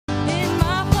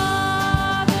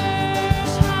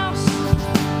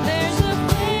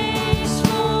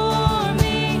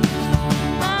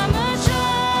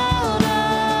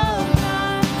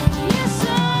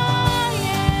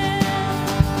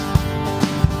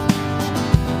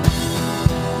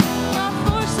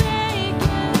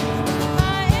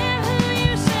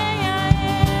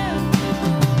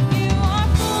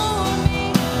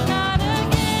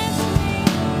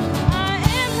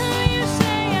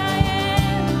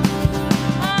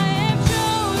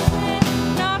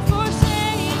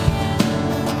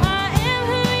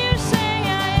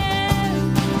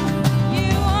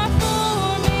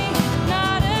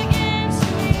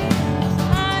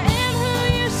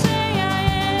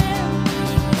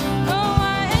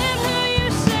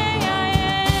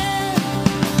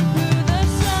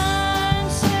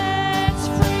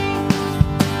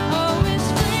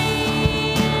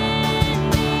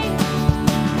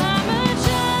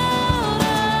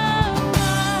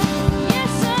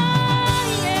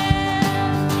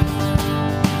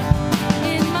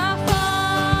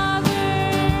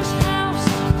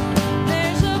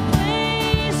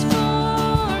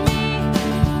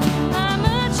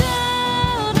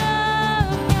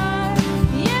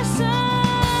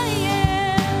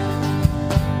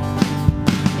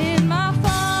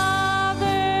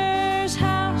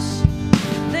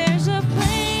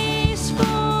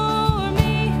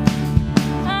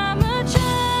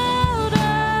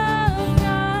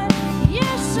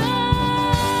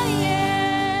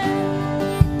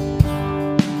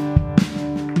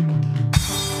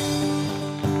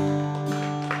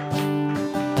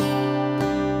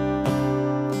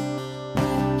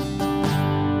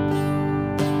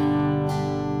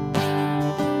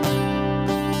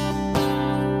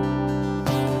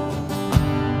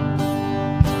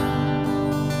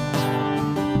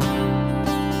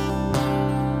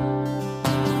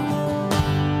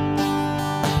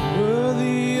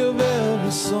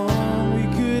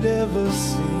ever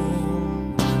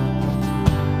seen.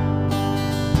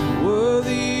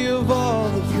 Worthy of all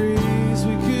the praise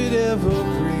we could ever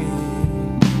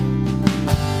bring.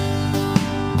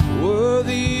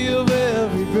 Worthy of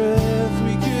every breath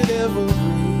we could ever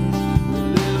breathe. We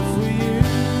live for you.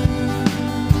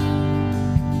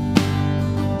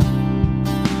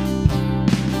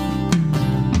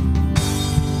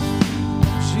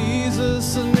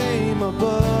 Jesus, a name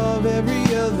above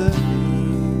every other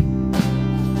name.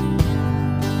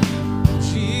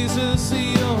 Jesus,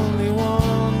 the only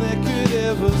one that could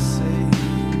ever save.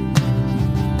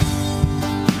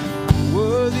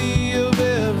 Worthy of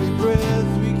every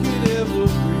breath we could ever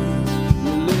breathe.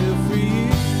 We live for you.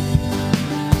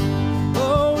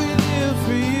 Oh, we live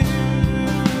for you.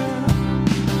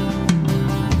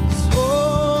 It's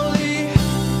holy,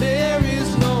 there is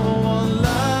no one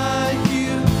like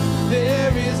you.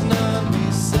 There is none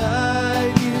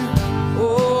beside you.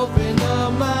 Open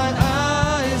up my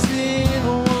eyes in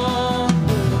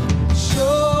wonder.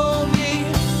 Show me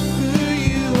who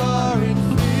you are and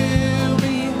fill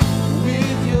me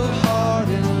with your heart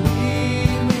and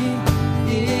lead me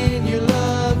in your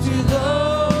love to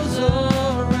those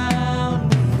around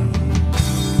me.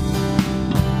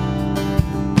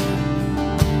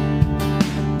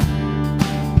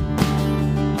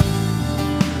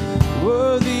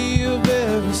 Worthy of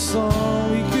every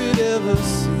song we could ever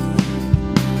sing.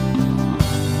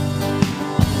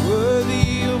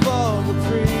 Worthy of all the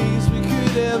praise we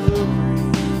could ever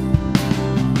bring.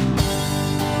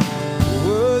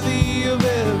 Worthy of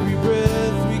every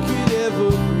breath we could ever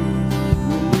breathe.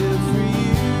 We live for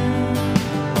you.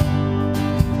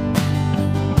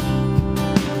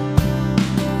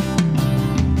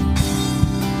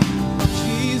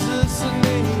 Jesus, a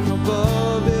name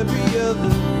above every other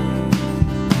name.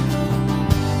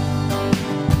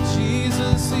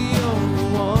 Jesus, the only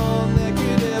one that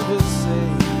could ever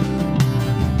save.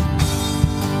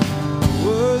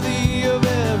 Worthy of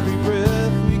every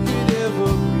breath we could ever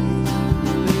breathe.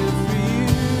 We live for you.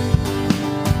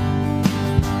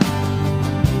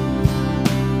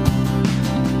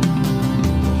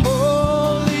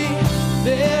 Holy,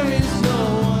 there is no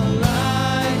one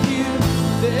like you.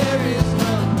 There is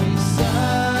none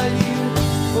beside you.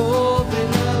 Open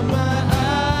up my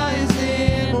eyes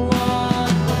in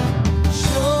wonder.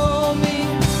 Show me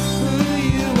who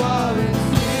you are and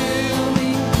fill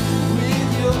me with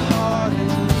your heart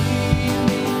and lead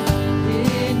me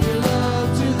in your love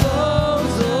to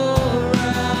those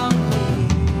around me.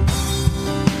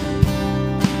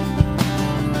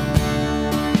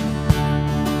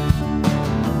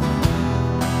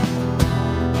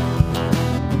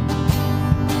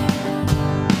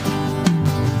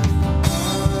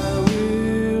 I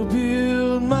will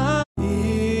build my.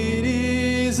 It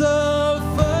is a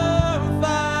firm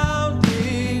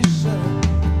foundation.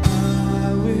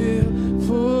 I will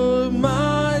put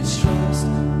my trust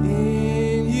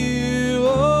in you,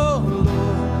 oh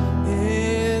Lord,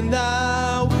 and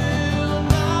I will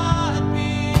not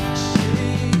be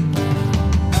shaken.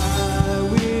 I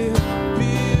will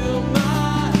build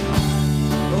my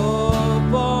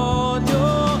upon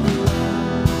your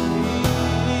love. It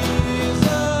is a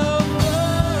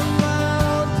firm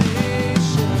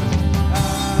foundation. I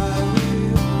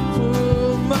will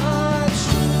put my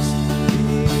trust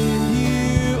in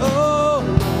you, oh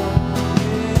Lord,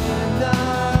 and I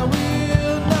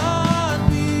will not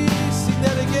be. Sing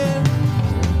that again.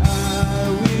 I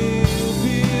will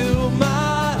build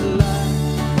my life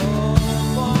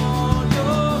upon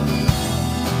your love.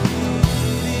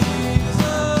 It is a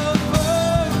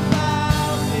firm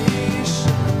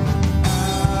foundation.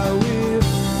 I will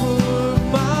put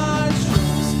my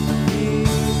trust in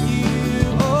you,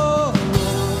 oh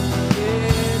Lord,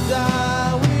 and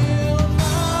I will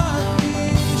not be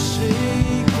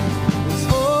shaken. It's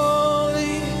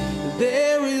holy,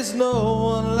 there is no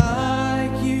one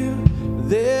like you.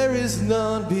 There is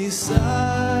none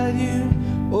beside you.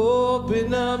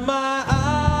 Open up my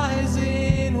eyes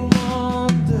in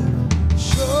wonder.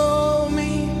 Show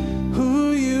me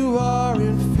who you are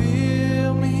and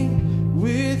fill me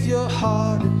with your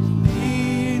heart and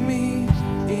lead me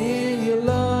in your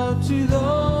love to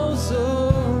those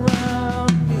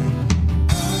around me.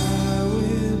 I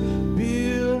will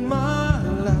build my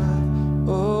life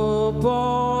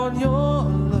upon your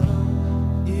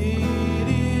love. It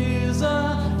is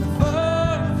a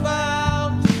firm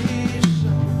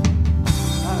foundation.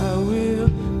 I will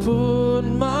put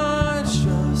my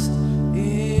trust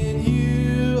in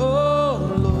you, oh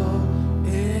Lord,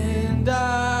 and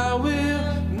I will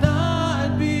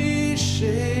not be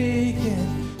shaken.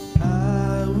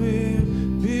 I will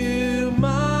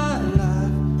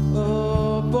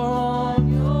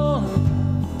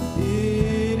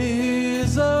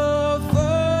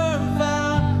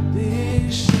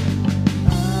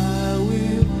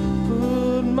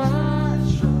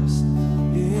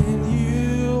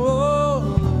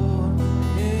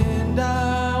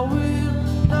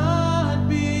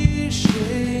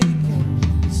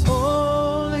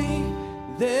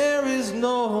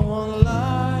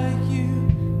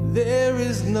there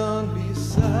is none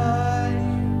beside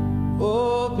you.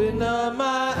 Open up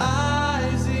my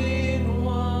eyes in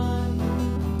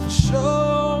wonder.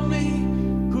 Show me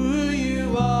who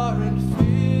you are and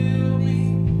fill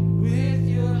me with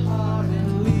your heart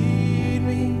and lead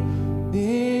me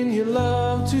in your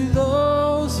love to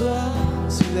those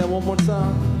around. Sing that one more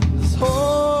time. It's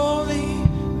holy,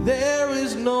 there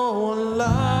is no one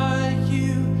like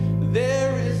you.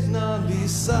 There is none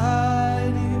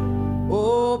beside you.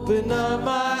 Open up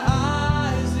my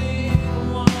eyes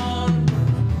in wonder.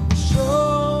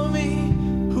 Show me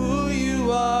who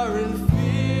you are and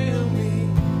fill me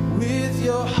with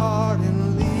your heart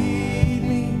and lead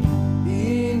me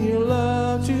in your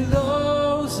love to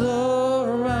those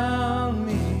around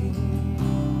me.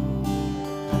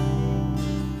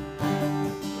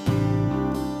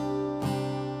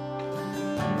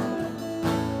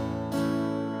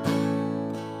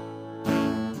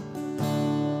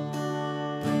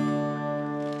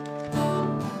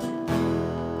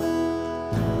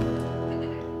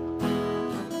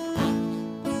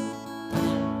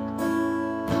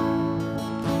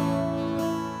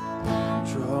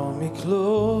 Draw me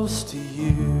close to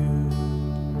you.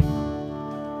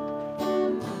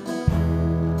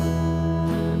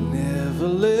 Never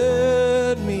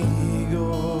let me go.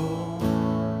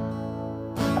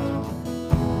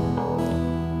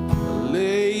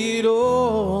 Lay it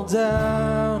all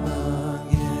down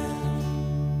again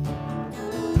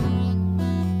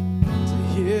to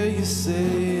hear you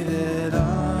say that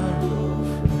I'm your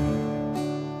friend.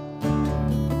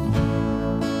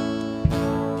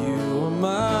 You are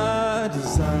my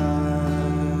desire.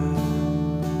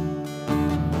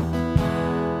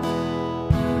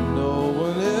 No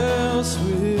one else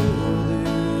will do.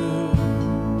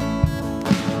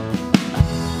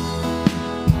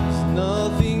 There's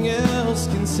nothing else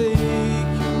can take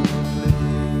your place.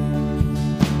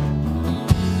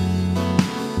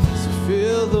 So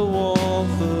feel the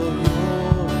warmth of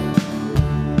your embrace.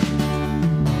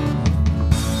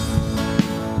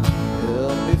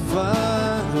 Help me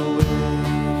find a way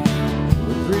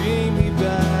to bring me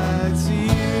back to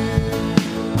you.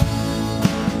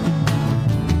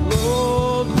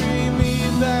 Lord, bring me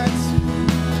back to you.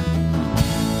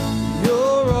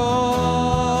 You're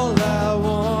all I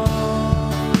want.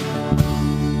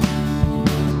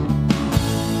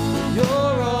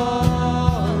 You're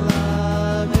all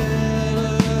I've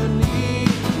ever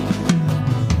needed.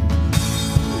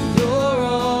 You're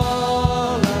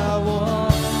all I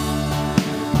want.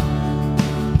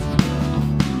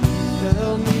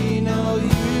 Help me know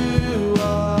you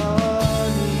are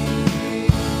near.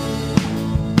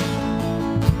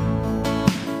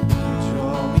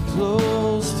 Draw me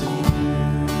close to you.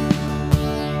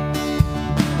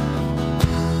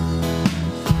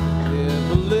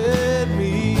 Never let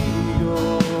me go.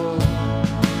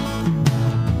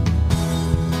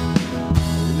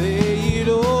 Lay it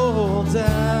all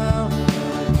down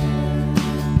again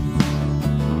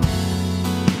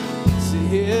to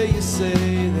hear you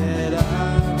say that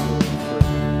I'm your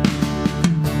friend.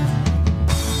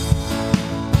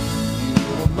 You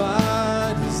are my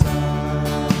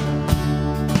desire.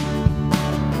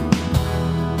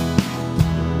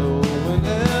 No one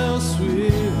else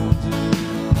will do.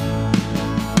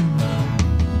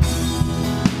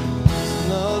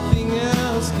 Nothing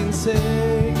else can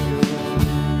take your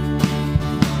place.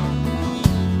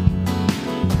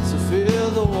 So feel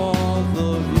the warmth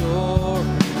of your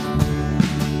embrace.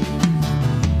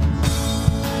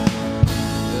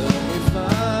 Help me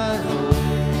find a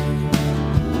way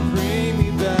to bring me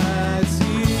back to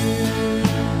you.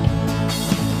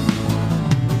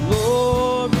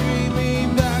 Lord, bring me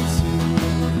back to you.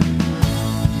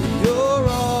 You're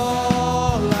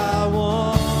all I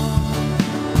want.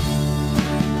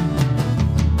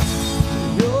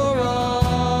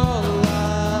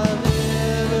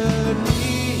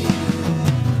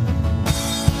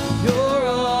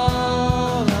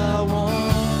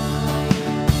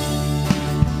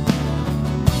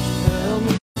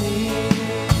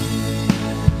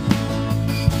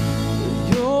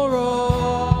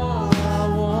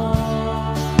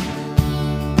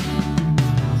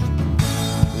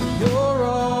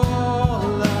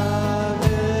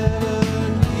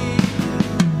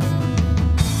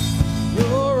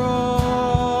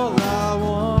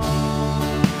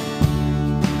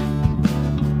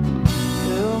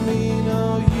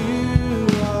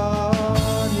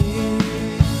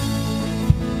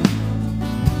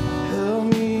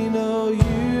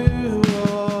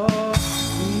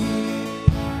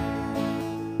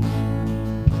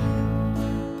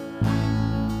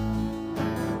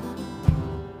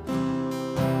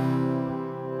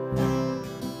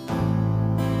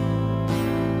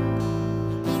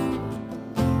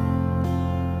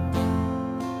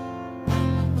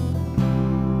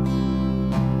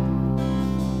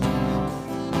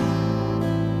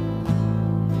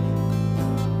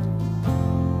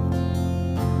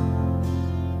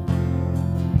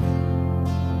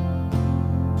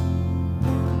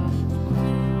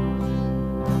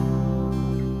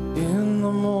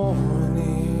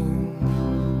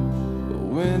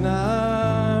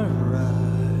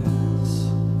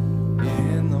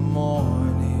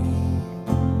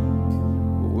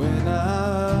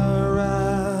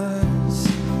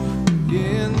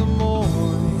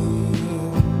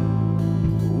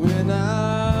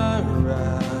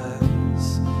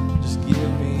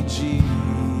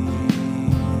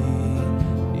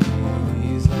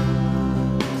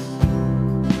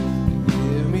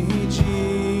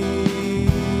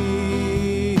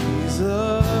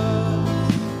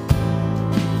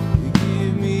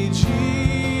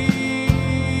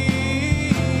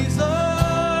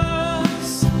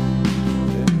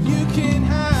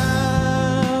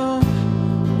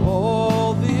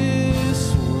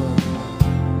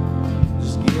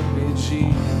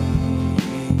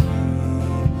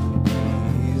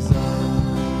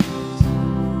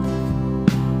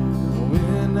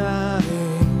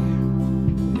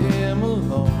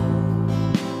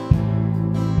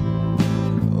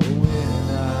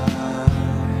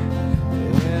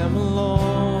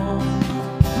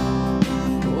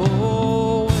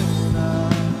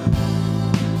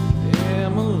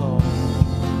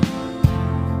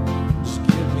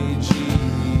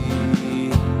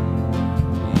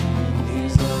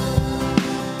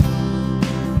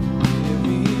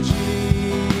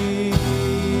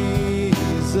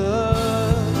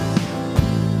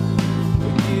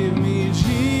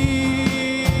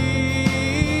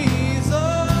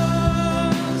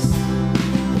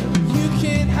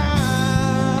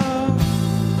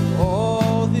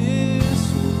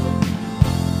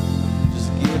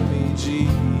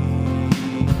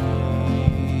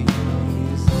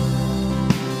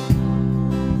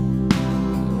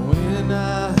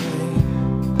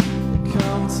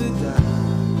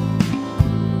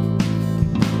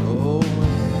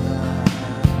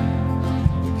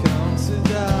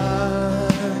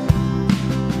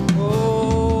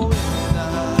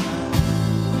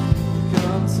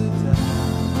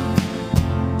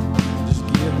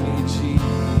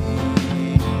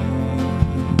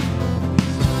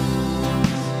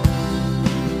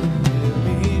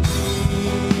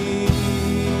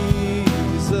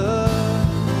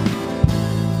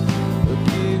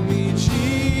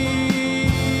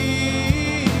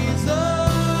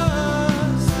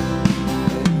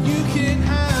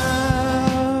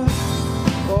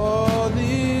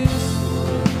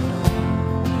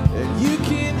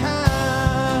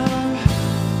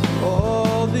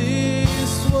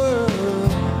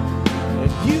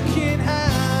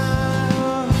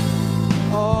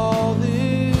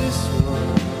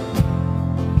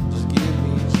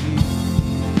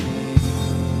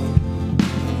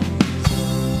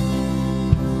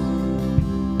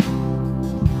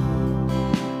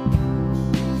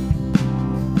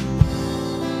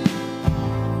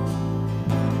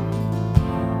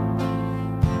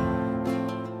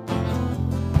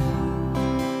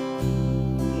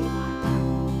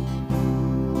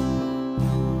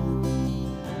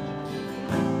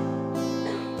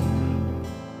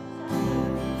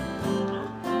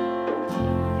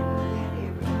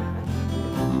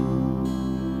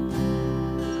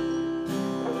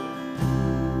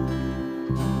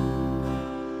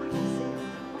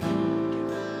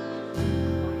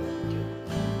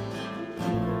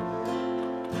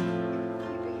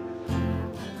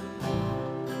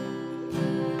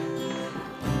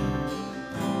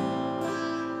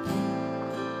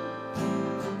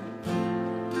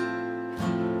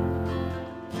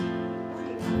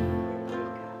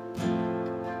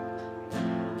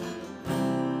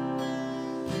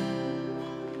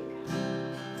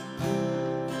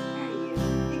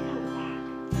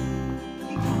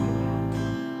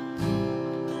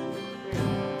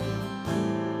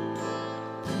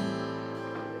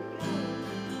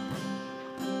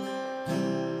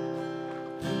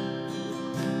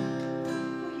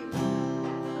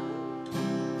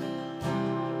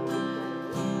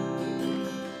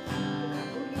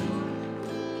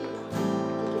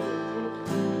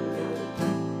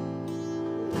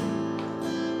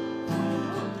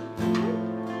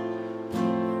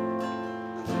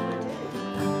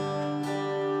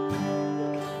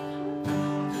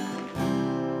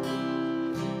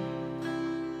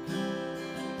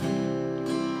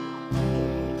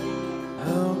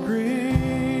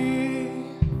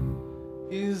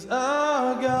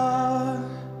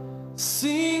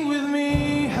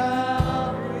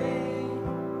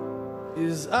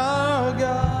 is our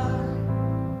God.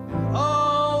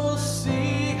 All will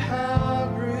see how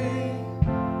great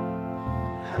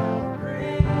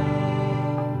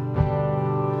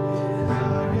is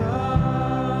our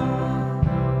God.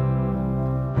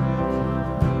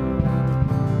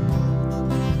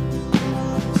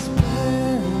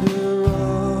 Splendor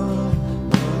of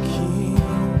the King,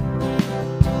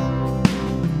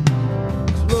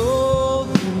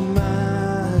 clothed in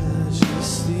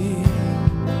majesty,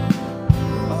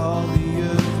 all the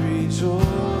earth rejoice,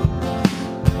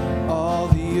 all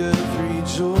the earth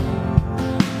rejoice.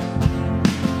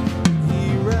 He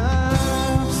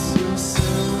wraps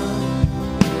himself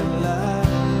in light.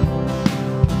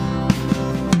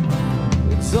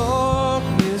 The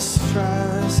darkness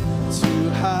tries to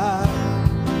hide,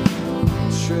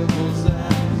 trembles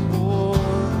at his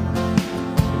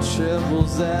voice,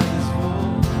 trembles at his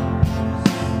voice.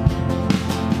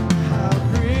 How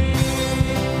great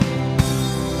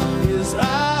is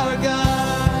our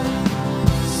God?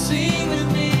 Sing with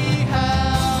me,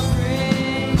 how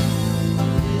great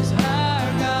is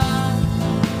our God?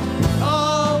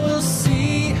 All will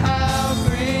see how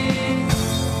great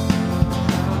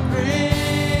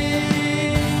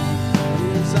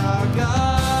is our God.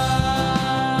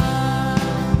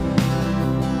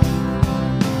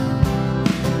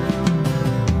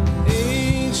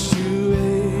 Age to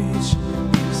age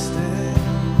he stands.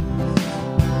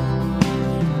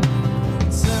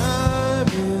 Time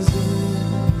is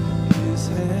in his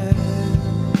hand,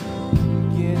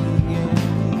 beginning and the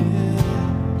end,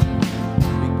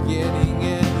 beginning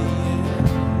and the end.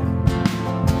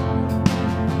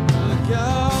 The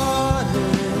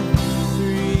Godhead,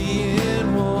 three in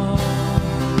one.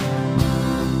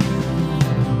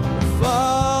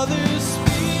 Father,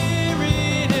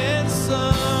 Spirit, and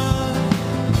Son,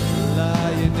 the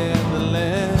Lion and the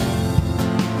Lamb,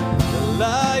 the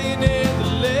Lion and the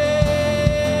Lamb.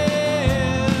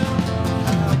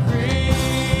 How great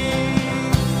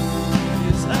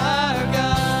is our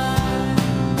God?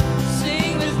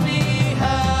 Sing with me,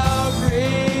 how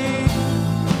great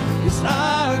is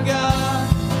our God?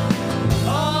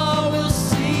 All will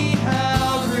see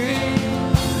how great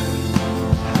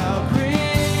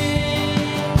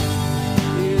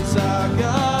is our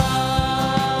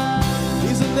God.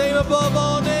 He's a name above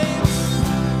all names.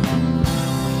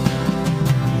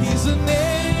 He's a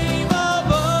name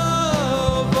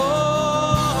above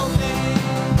all names.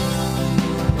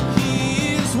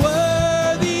 He is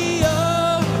worthy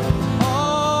of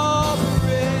all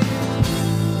praise.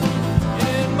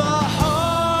 And my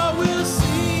heart will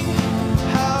sing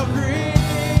how great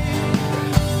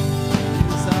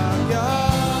is our God.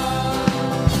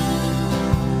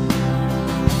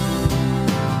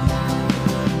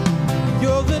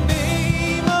 You're the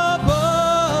name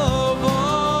above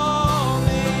all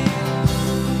names,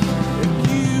 and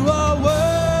you are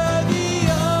worthy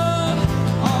of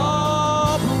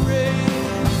all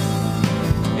praise.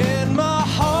 And my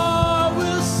heart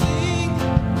will sing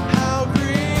how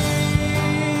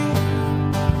great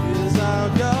is our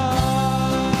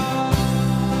God.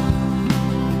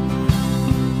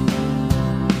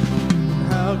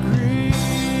 How great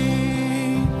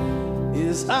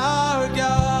is our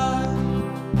God?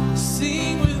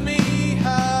 Sing with me,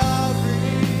 how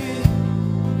great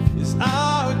is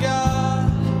our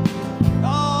God?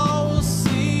 All will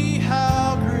see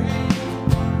how great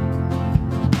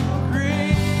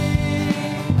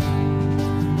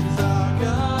is our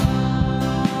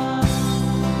God.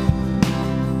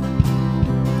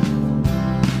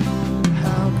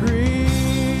 How great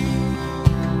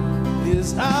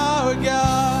is our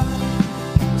God?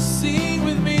 Sing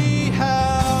with me,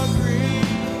 how great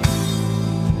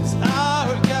is our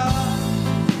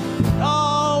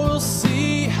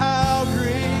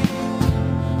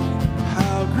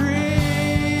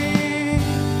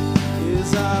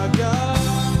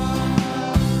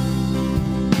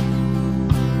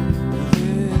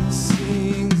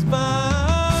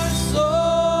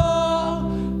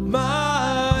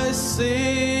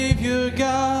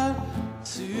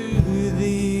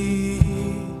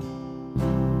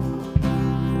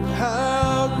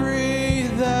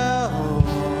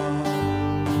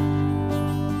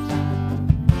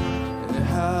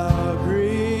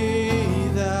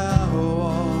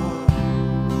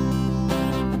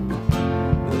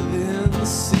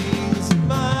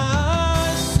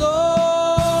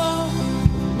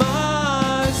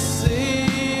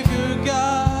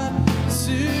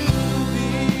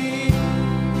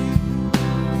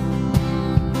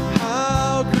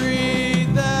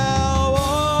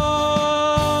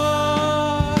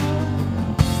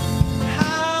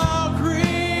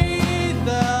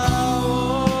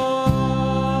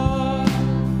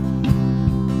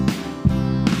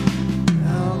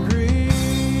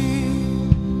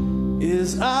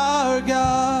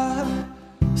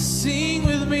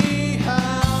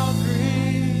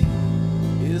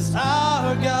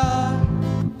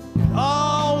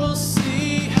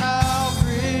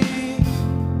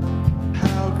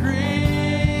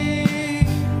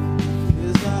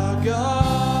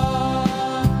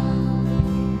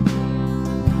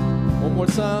more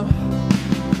time.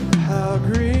 How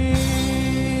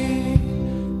great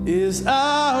is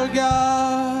our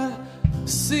God?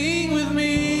 Sing with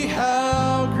me,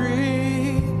 how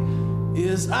great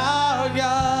is our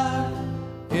God?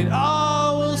 And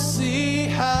all will see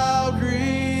how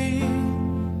great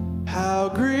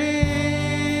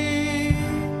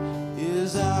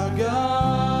is our God.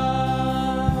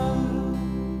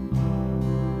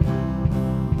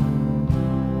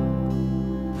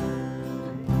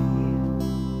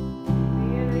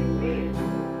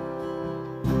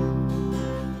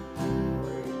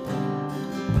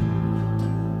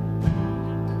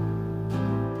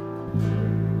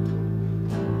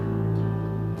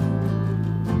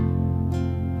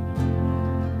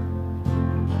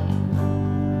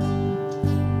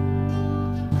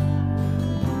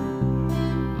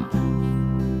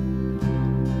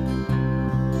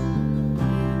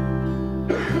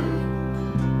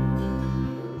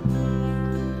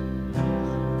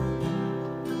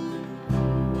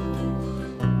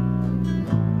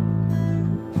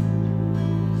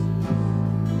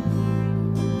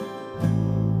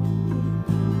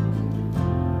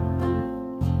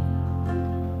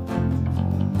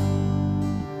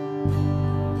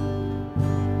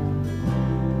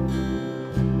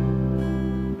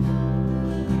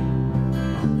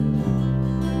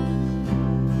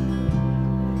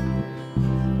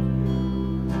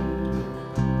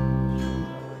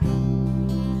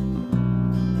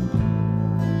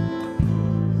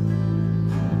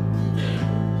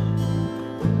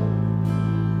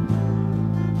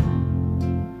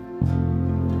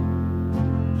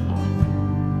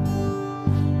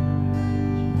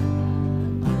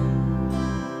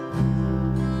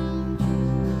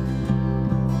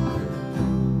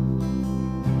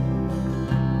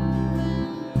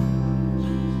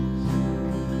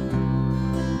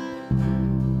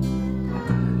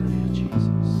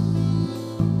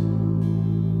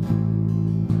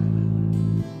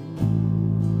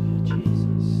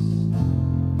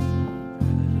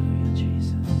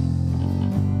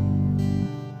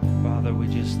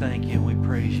 Thank you and we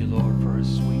praise you, Lord, for a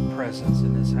sweet presence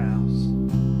in this house.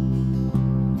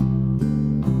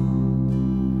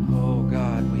 Oh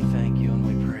God, we thank you and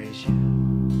we praise you.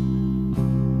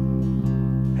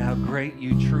 How great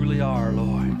you truly are,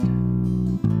 Lord. Thank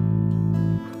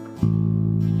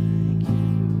you,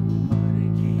 mighty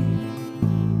King.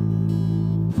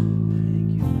 Thank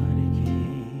you, mighty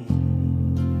King.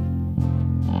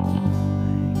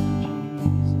 Thank you,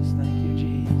 Jesus. Thank you,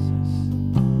 Jesus.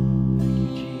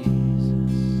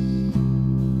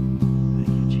 Thank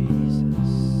you, Jesus.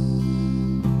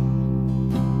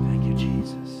 Thank you,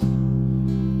 Jesus.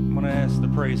 I'm going to ask the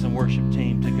praise and worship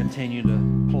team to continue to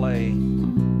play.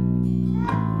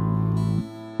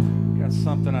 Got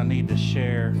something I need to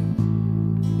share.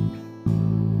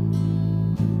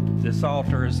 This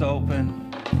altar is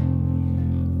open.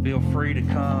 Feel free to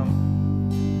come.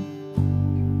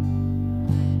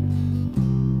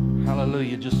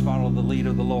 Hallelujah. Just follow the lead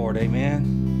of the Lord.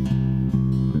 Amen.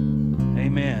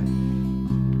 Amen.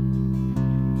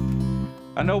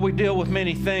 I know we deal with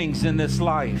many things in this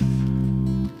life.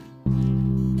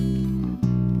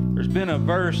 There's been a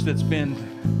verse that's been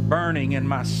burning in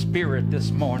my spirit this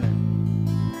morning.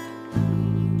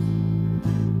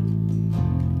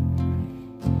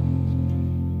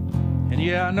 And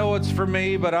yeah, I know it's for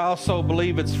me, but I also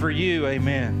believe it's for you.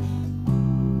 Amen.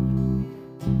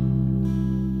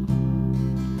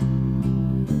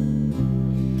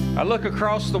 I look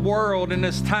across the world in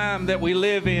this time that we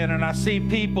live in, and I see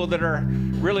people that are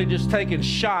really just taking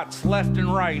shots left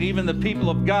and right, even the people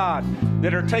of God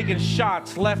that are taking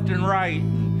shots left and right.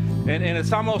 And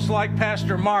it's almost like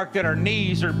Pastor Mark, that our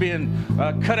knees are being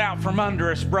cut out from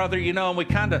under us, brother, you know, and we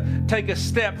kind of take a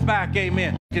step back,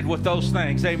 amen, with those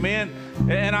things, amen.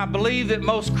 And I believe that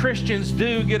most Christians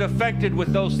do get affected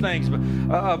with those things. But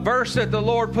a verse that the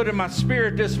Lord put in my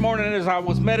spirit this morning as I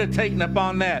was meditating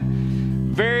upon that,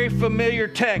 very familiar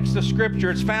text of Scripture.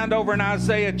 It's found over in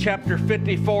Isaiah chapter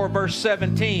 54, verse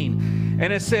 17.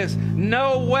 And it says,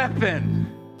 no weapon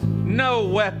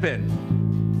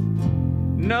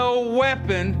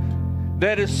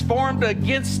that is formed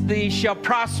against thee shall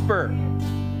prosper.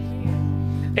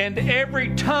 And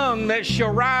every tongue that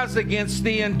shall rise against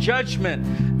thee in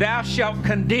judgment thou shalt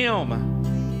condemn.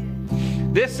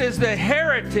 This is the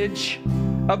heritage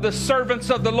of the servants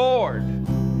of the Lord,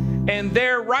 and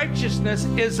their righteousness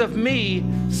is of me,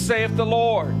 saith the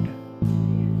Lord.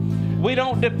 We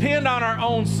don't depend on our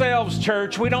own selves,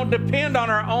 church. We don't depend on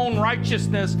our own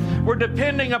righteousness. We're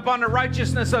depending upon the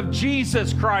righteousness of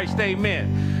Jesus Christ.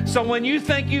 Amen. So when you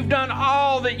think you've done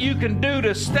all that you can do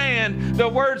to stand, the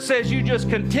Word says you just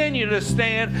continue to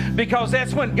stand, because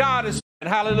that's when God is.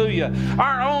 Hallelujah.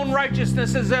 Our own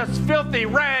righteousness is as filthy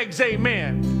rags.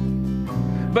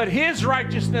 Amen. But His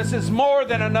righteousness is more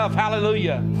than enough.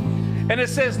 Hallelujah. And it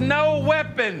says, no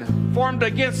weapon formed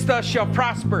against us shall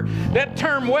prosper. That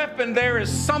term weapon there is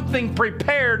something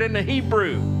prepared in the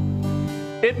Hebrew.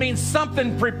 It means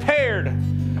something prepared.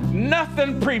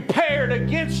 Nothing prepared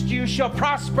against you shall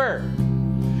prosper.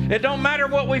 It don't matter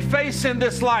what we face in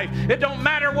this life. It don't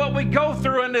matter what we go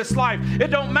through in this life. It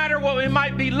don't matter what we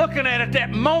might be looking at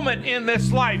that moment in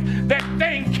this life. That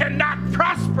thing cannot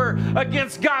prosper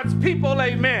against God's people.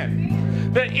 Amen.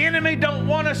 The enemy don't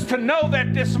want us to know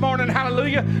that this morning.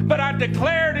 Hallelujah. But I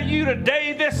declare to you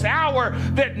today, this hour,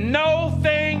 that no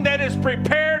thing that is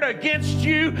prepared against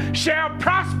you shall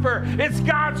prosper. It's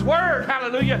God's word.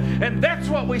 Hallelujah. And that's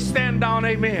what we stand on.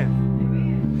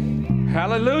 Amen.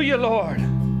 Hallelujah, Lord.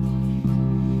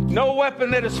 No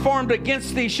weapon that is formed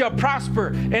against thee shall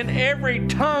prosper, and every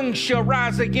tongue shall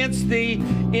rise against thee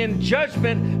in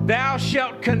judgment. Thou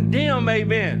shalt condemn.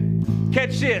 Amen.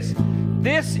 Catch this.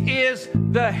 This is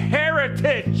the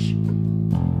heritage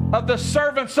of the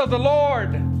servants of the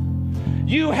Lord.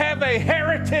 You have a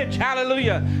heritage,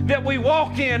 hallelujah, that we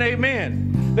walk in.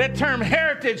 Amen. That term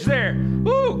heritage there,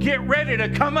 ooh, get ready to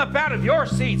come up out of your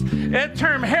seats. That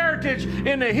term heritage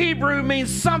in the Hebrew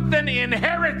means something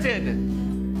inherited.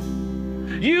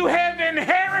 You have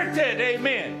inherited,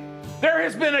 amen. There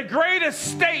has been a great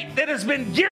estate that has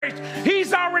been given.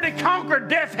 He's already conquered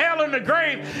death, hell, and the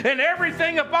grave, and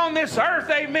everything upon this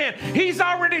earth, amen. He's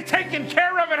already taken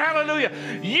care of it, hallelujah.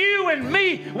 You and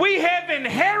me, we have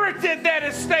inherited that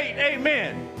estate,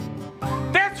 amen.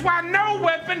 That's why no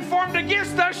weapon formed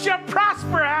against us shall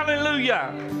prosper,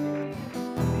 hallelujah.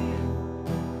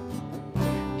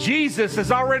 Jesus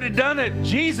has already done it.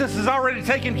 Jesus has already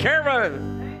taken care of it.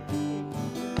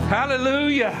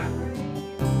 Hallelujah.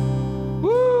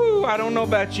 Woo, I don't know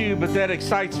about you, but that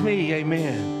excites me.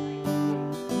 Amen.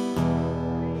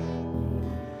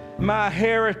 My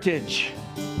heritage,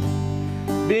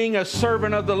 being a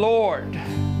servant of the Lord,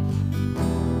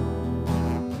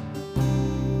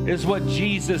 is what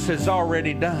Jesus has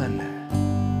already done.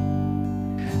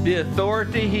 The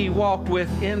authority He walked with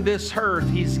in this earth,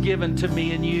 He's given to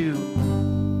me and you.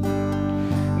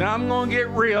 Now I'm going to get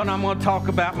real, and I'm going to talk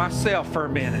about myself for a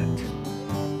minute.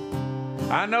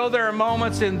 I know there are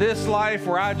moments in this life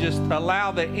where I just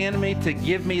allow the enemy to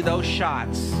give me those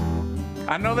shots.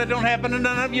 I know that don't happen to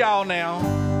none of y'all now,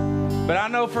 but I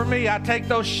know for me, I take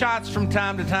those shots from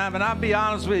time to time, and I'll be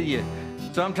honest with you,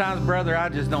 sometimes, brother, I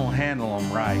just don't handle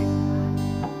them right.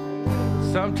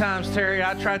 Sometimes, Terry,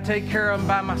 I try to take care of them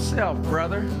by myself,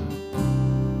 brother.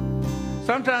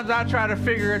 Sometimes I try to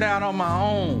figure it out on my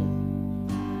own.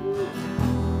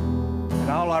 And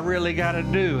all I really got to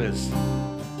do is,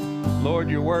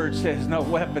 Lord, your word says no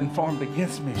weapon formed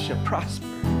against me shall prosper.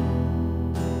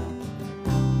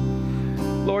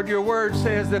 Lord, your word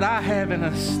says that I have an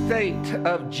estate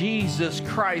of Jesus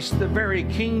Christ, the very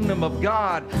kingdom of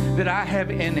God that I have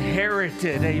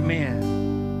inherited.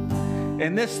 Amen.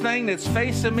 And this thing that's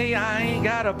facing me, I ain't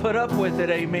got to put up with it.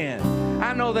 Amen.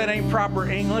 I know that ain't proper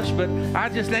English, but I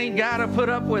just ain't got to put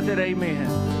up with it. Amen.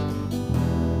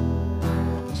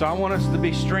 So I want us to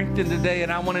be strengthened today,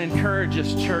 and I want to encourage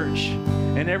us, church,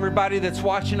 and everybody that's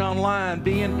watching online,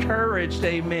 be encouraged,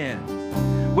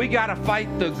 amen. We got to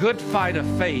fight the good fight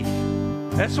of faith.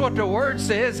 That's what the word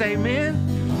says,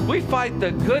 amen. We fight the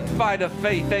good fight of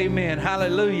faith, amen,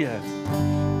 hallelujah.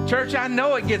 Church, I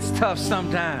know it gets tough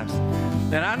sometimes.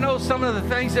 And I know some of the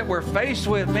things that we're faced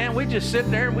with, man, we just sit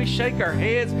there and we shake our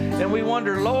heads and we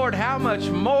wonder, Lord, how much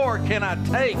more can I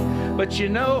take? But you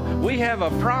know, we have a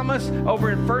promise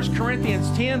over in 1 Corinthians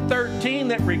 10:13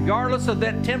 that regardless of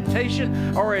that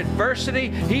temptation or adversity,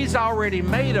 He's already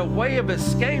made a way of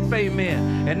escape,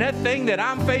 amen. And that thing that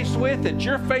I'm faced with, that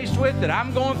you're faced with, that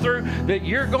I'm going through, that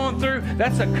you're going through,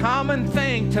 that's a common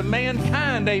thing to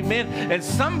mankind, amen. And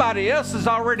somebody else has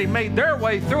already made their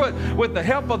way through it with the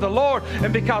help of the Lord.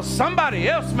 And because somebody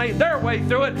else made their way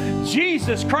through it,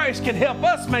 Jesus Christ can help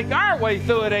us make our way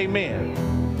through it. Amen.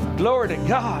 Glory to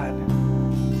God.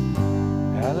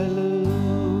 Hallelujah.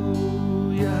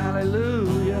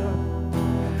 Hallelujah.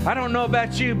 I don't know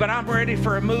about you, but I'm ready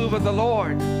for a move of the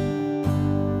Lord.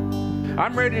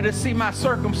 I'm ready to see my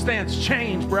circumstance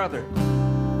change, brother.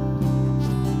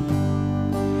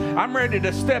 I'm ready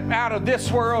to step out of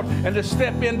this world and to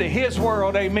step into His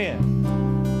world. Amen.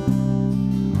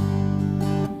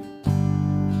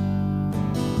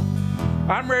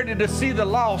 I'm ready to see the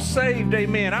lost saved,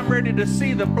 amen. I'm ready to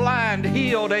see the blind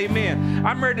healed, amen.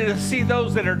 I'm ready to see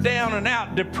those that are down and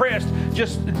out, depressed,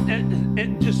 just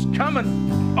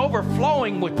coming,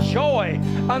 overflowing with joy,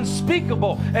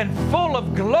 unspeakable and full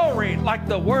of glory, like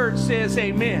the word says,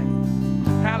 amen.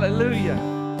 Hallelujah.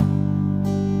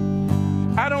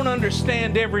 I don't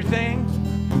understand everything.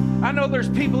 I know there's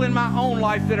people in my own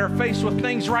life that are faced with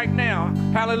things right now,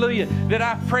 hallelujah, that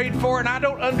I've prayed for and I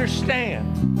don't understand.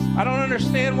 I don't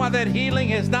understand why that healing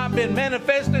has not been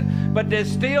manifested, but that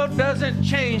still doesn't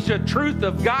change the truth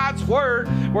of God's word,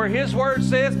 where his word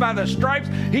says by the stripes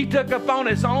he took upon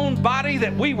his own body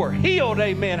that we were healed,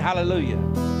 amen, hallelujah.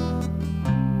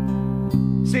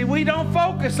 See, we don't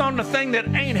focus on the thing that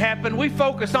ain't happened. We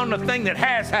focus on the thing that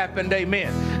has happened,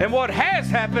 amen. And what has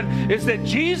happened is that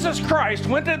Jesus Christ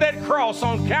went to that cross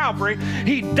on Calvary.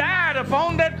 He died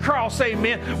upon that cross,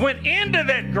 amen, went into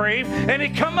that grave, and he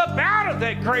come up out of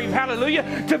that grave,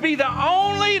 hallelujah, to be the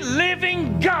only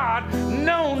living God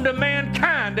known to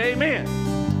mankind, amen.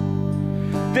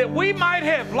 That we might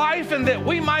have life and that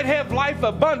we might have life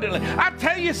abundantly. I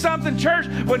tell you something, church,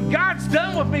 when God's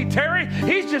done with me, Terry,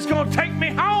 he's just going to take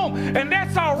me home. And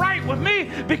that's all right with me,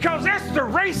 because that's the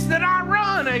race that I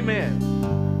run, amen.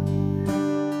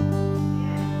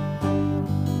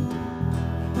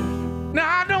 Now,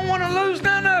 I don't want to lose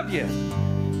none of you.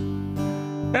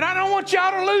 And I don't want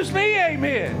y'all to lose me,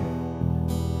 amen.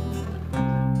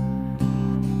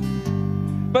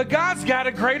 But God's got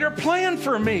a greater plan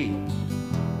for me.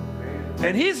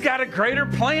 And he's got a greater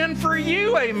plan for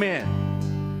you,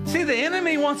 amen. See, the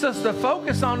enemy wants us to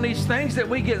focus on these things that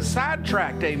we get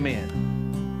sidetracked,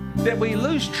 amen. That we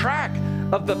lose track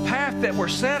of the path that we're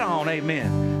set on,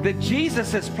 amen. That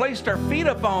Jesus has placed our feet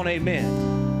upon,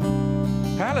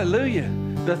 amen. Hallelujah.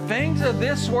 The things of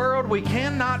this world, we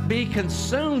cannot be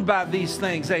consumed by these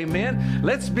things, amen.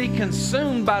 Let's be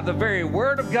consumed by the very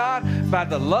word of God, by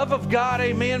the love of God,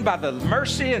 amen, by the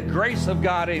mercy and grace of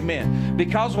God, amen.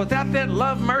 Because without that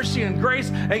love, mercy, and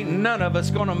grace, ain't none of us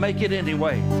going to make it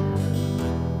anyway.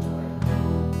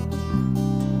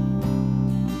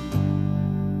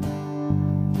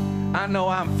 I know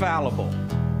I'm fallible.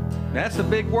 That's a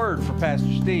big word for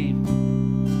Pastor Steve.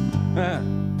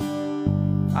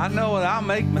 I know that I'll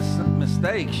make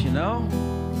mistakes, you know.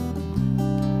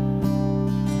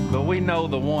 But we know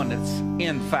the one that's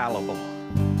infallible.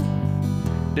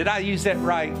 Did I use that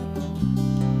right?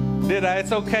 Did I?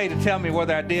 It's okay to tell me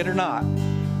whether I did or not.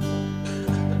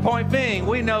 Point being,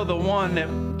 we know the one that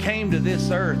came to this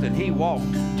earth and he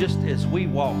walked just as we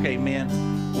walk,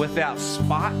 amen, without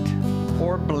spot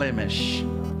or blemish.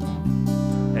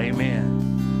 Amen.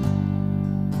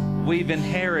 We've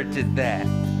inherited that,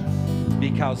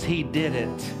 because he did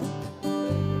it.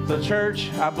 So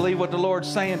church, I believe what the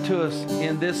Lord's saying to us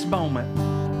in this moment: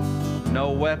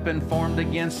 no weapon formed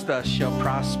against us shall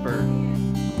prosper.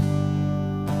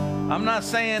 I'm not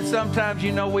saying sometimes,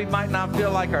 you know, we might not feel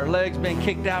like our legs being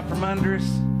kicked out from under us,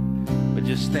 but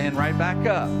just stand right back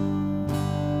up.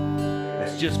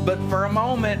 That's just but for a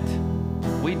moment.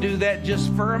 We do that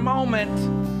just for a moment,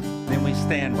 then we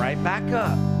stand right back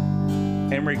up.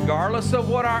 And regardless of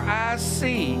what our eyes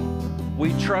see,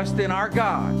 we trust in our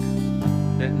God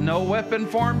that no weapon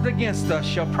formed against us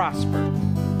shall prosper.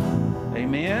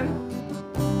 Amen.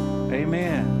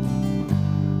 Amen.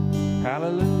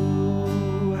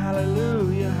 Hallelujah.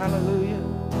 Hallelujah.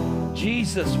 Hallelujah.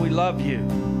 Jesus, we love you.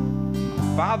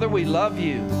 Father, we love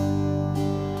you.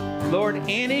 Lord,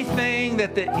 anything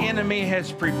that the enemy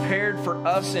has prepared for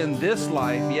us in this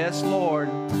life, yes, Lord,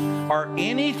 or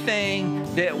anything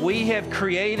that we have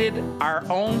created our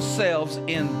own selves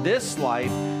in this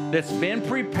life that's been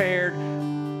prepared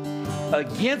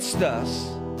against us,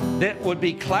 that would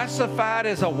be classified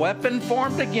as a weapon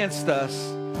formed against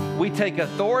us, we take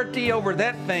authority over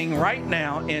that thing right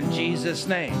now in Jesus'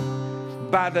 name.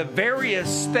 By the very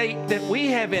estate that we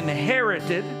have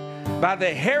inherited, by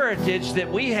the heritage that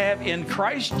we have in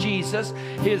Christ Jesus,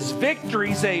 his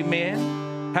victories,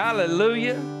 amen,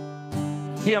 hallelujah,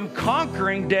 him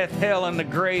conquering death, hell, and the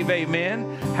grave,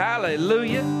 amen,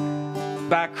 hallelujah.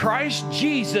 By Christ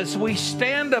Jesus, we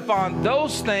stand upon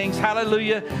those things,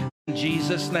 hallelujah, in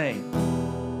Jesus'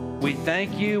 name. We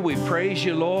thank you, we praise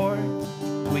you, Lord.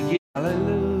 We give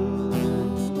hallelujah.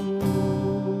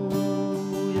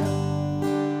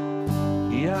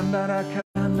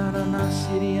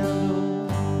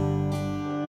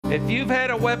 If you've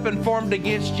had a weapon formed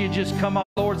against you, just come on,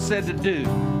 the Lord said to do.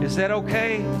 Is that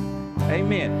okay?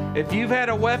 Amen. If you've had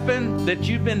a weapon that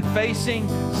you've been facing,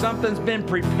 something's been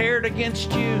prepared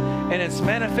against you, and it's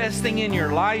manifesting in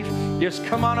your life, just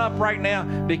come on up right now,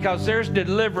 because there's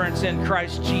deliverance in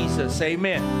Christ Jesus.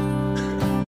 Amen.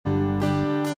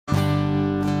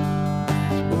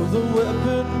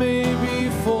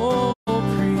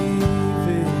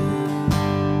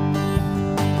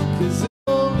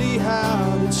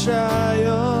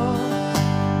 triumph.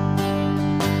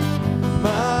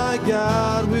 My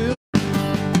God will,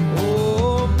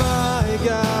 oh my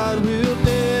God will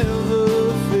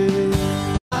never fail.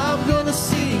 I'm gonna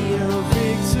see a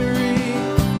victory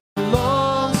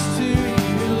belongs to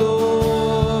you,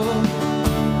 Lord.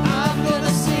 I'm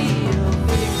gonna see a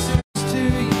victory to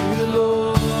you,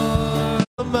 Lord.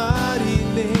 The mighty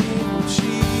name of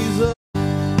Jesus.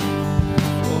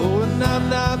 Oh, and I'm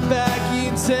not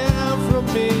backing down from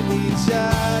any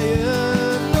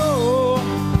giant. No,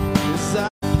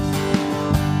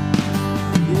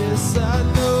 yes, I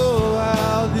know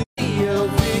I'll be a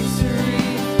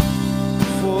victory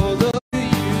for the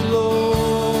you,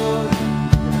 Lord.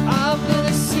 I'm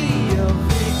gonna see a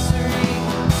victory.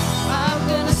 I'm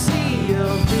gonna see a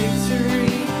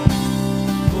victory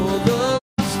for the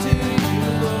to you,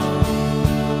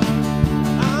 Lord.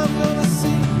 I'm gonna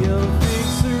see a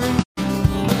victory.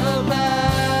 The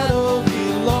battle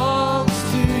belongs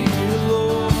to you,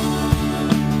 Lord.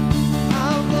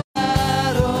 I'm the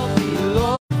battle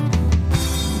belongs.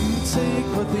 You take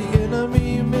what the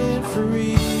enemy meant for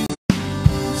evil,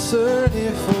 turn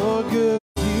it for good.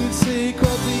 You take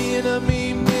what the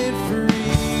enemy meant for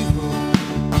evil,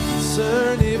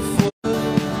 turn it for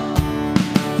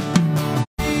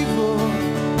evil,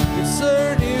 you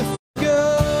turn it for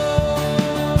good.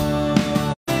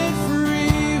 For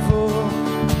evil,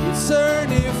 you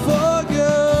turn it for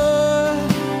good.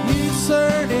 You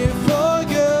turn it for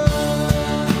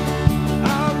good.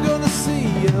 I'm gonna see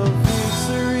a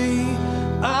victory.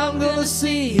 I'm gonna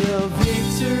see a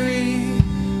victory.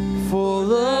 For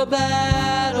the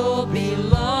battle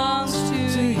belongs to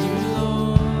you,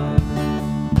 Lord.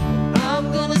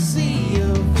 I'm gonna see a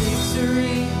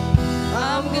victory.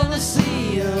 I'm gonna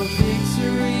see a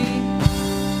victory.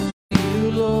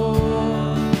 You,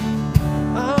 Lord.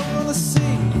 I'm gonna see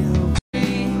a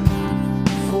victory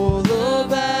for the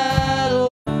battle.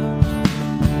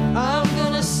 I'm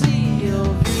gonna see a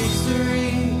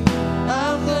victory.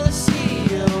 I'm gonna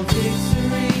see a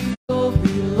victory. It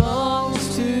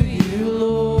belongs to you,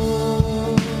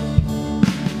 Lord.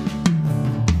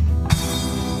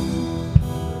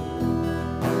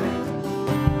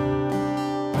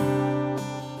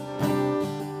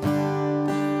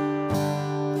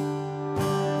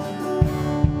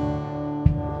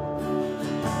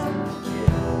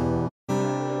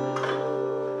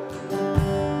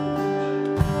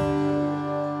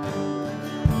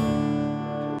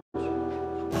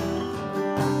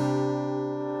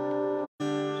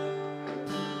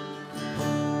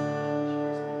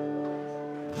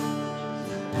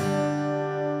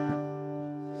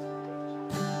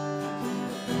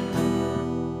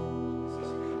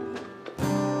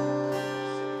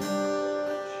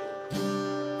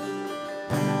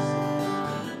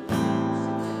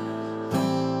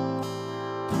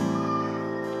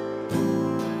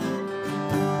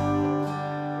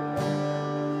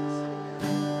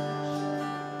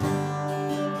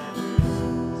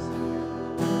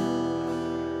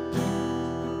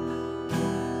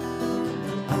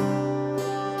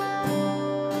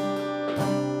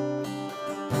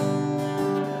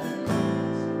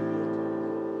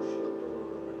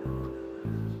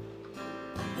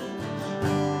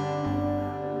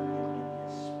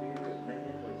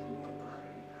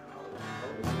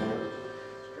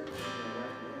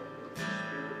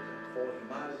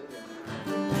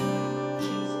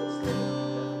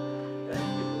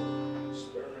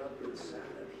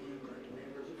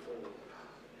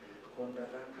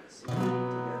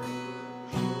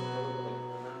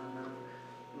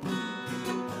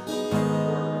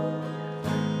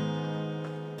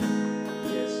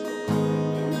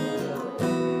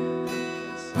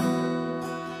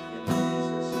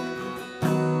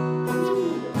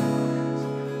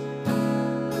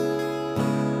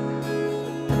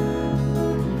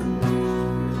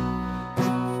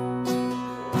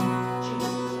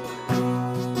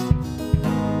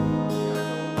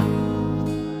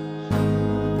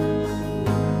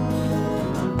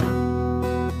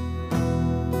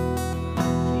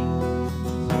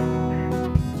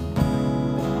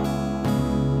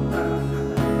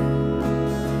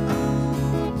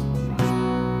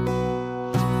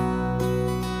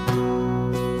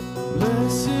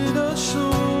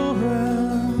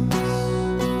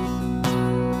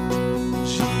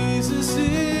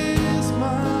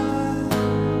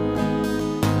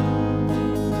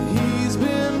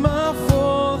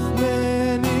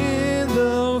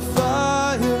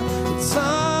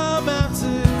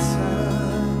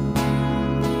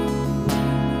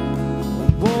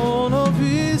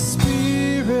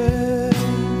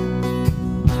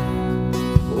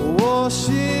 washed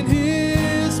in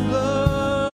his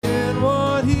blood, and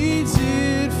what he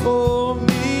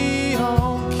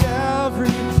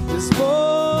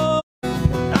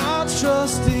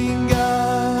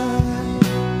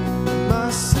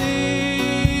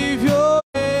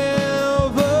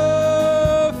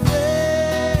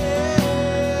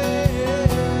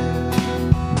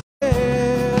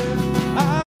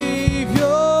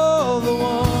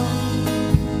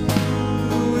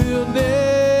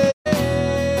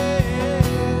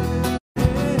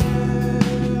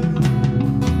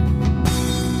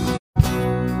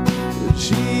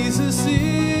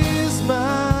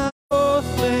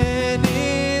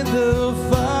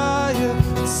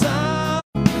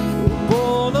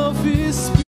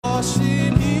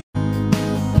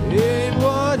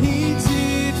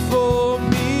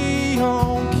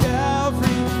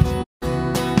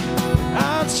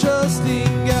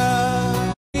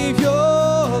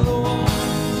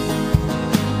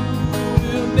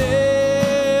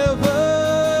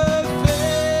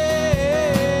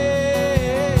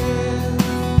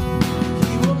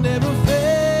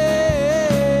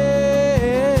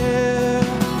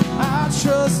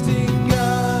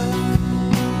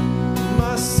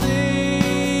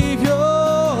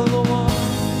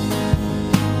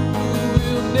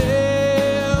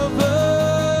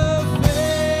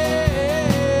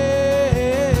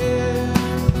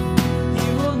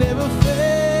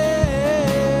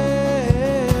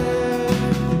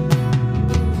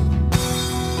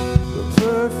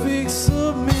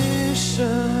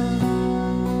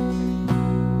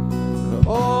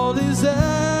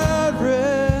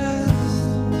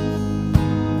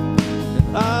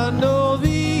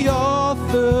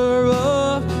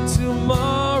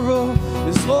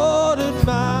has ordered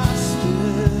my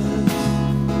steps.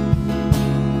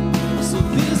 So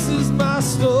this is my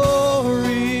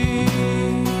story.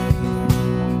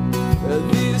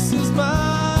 This is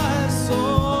my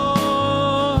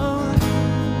song.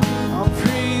 I'm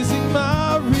praising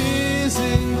my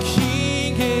risen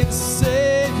King and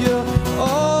Savior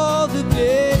all the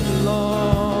day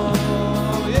long.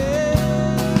 Yeah.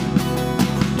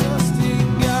 Trust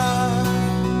in God,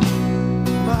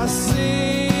 my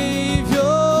Savior,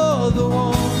 the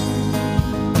one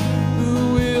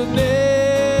who will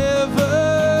never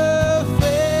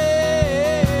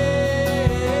fail.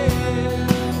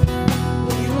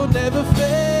 He will never fail.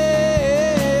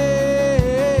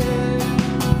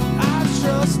 I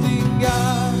trust in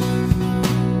God,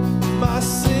 my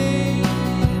Savior,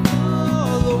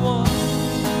 the one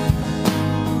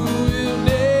who will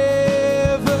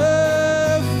never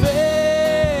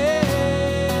fail.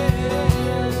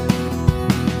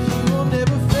 He will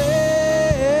never fail.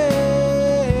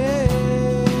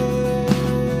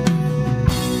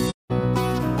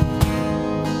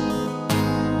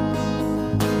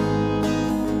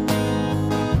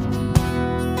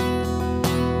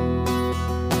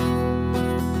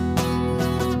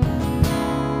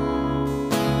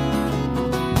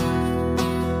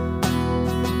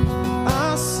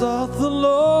 I sought the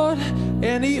Lord,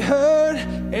 and He heard,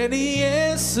 and He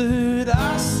answered.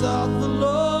 I sought the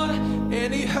Lord,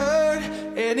 and He heard,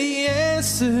 and He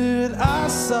answered. I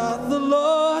sought the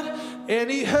Lord, and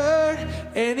He heard,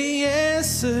 and He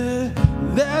answered.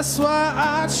 That's why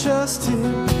I trust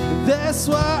Him. That's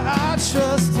why I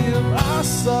trust Him. I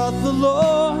sought the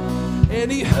Lord,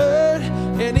 and He heard,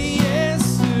 and He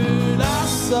answered. I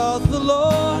sought the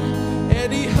Lord,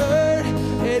 and He heard,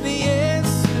 and He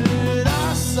answered.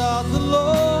 I sought the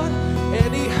Lord,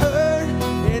 and He heard,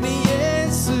 and He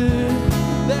answered.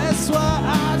 That's why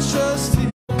I trust Him.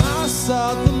 I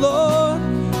sought the Lord,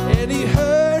 and He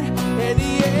heard, and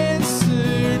He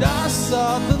answered. I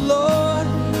sought the Lord,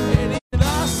 and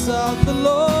I sought the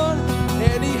Lord,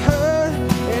 and He heard,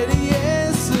 and He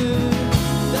answered.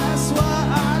 That's why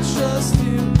I trust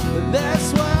Him.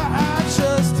 That's why I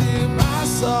trust Him. I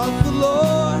sought the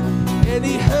Lord, and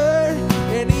He heard,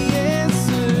 and He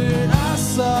answered. I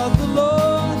sought the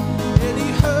Lord, and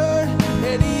He heard,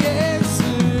 and He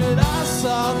answered. I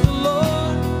sought the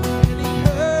Lord, and He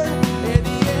heard, and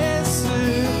He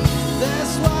answered.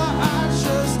 That's why I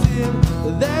trust Him.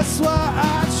 That's why I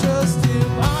trust Him.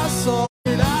 I sought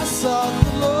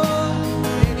the Lord,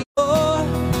 and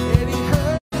He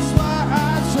heard. That's why I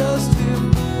trust Him.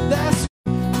 That's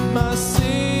my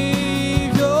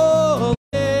Savior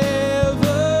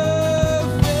never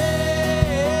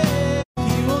fail.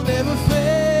 He will never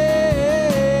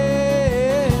fail.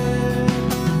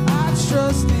 I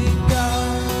trust in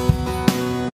God,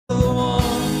 the one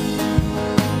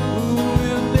who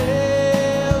will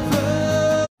never.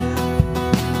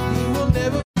 He will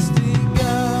never trust in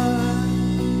God,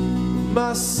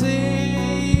 my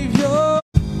Savior,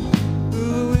 who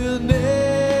will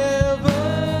never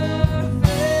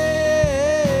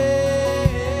fail.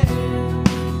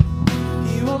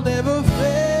 He will never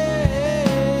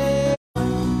fail.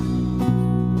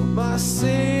 My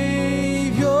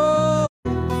Savior,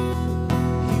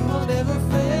 He will never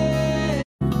fail.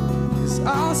 'Cause I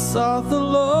sought the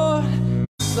Lord,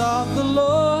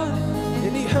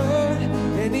 and He heard,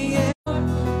 and He answered,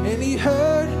 and He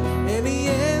heard, and He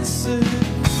answered.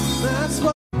 That's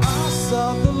why I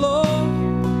sought the Lord,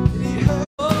 and He heard,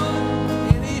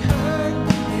 and He heard,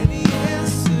 and He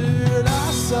answered. I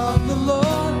sought the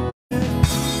Lord.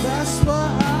 That's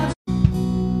why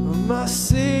my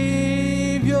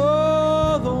Savior,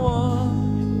 the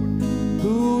one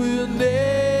who will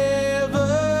never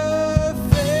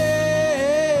fail.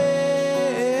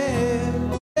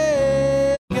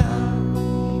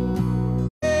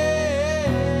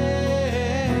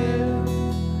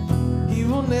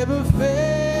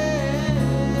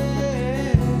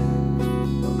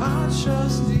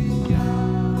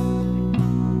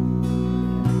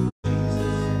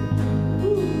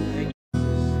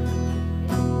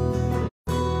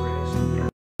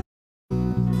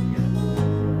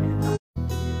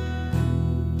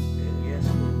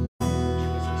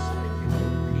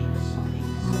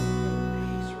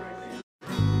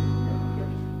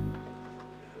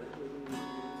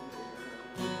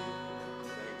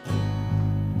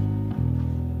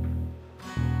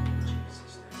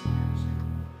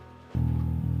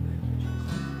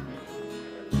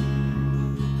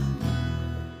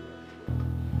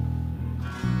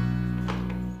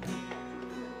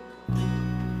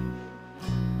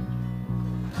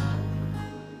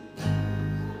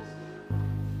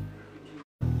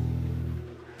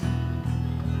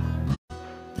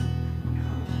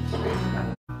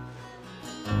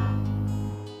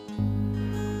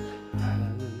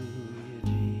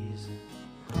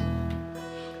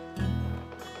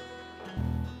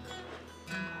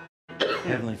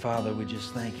 Father, we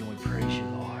just thank you and we praise you,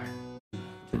 Lord.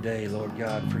 Today, Lord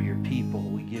God, for your people,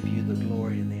 we give you the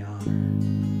glory and the honor.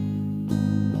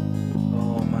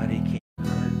 Almighty King.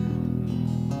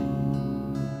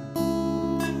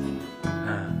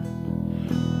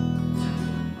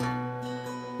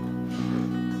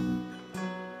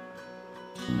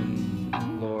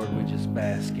 Lord, we just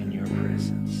bask in your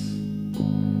presence.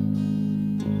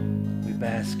 We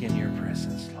bask in your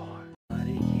presence, Lord.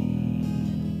 Mighty King.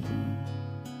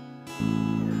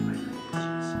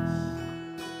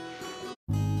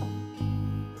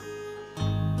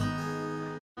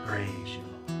 Praise you,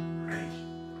 Lord. Praise you.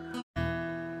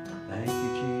 Thank you,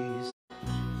 Jesus.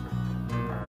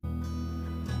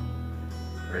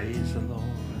 Praise the Lord.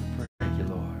 Thank you,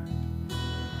 Lord.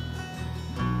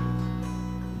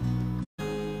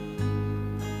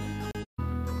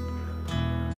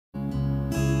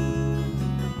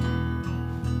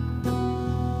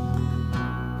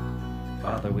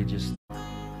 Father, we just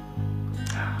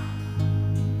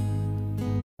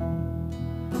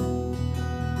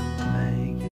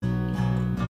thank you.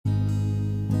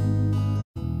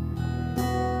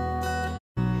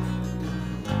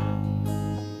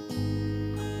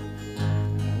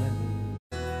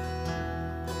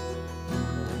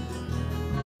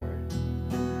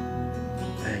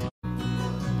 Thank you.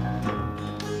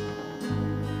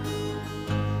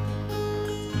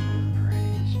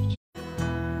 Praise you.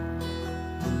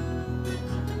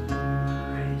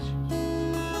 Praise you.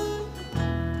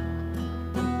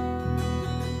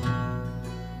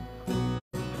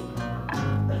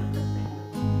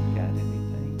 Got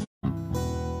anything?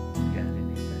 Got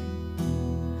anything?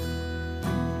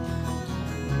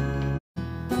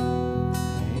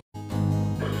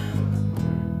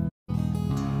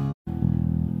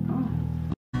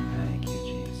 Thank you,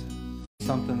 Jesus.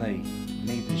 Something they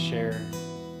need to share,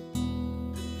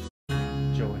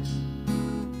 Joyce.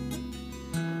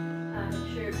 I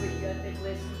shared with you, I've been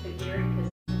listening to Gary because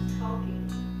he was talking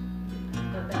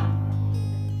about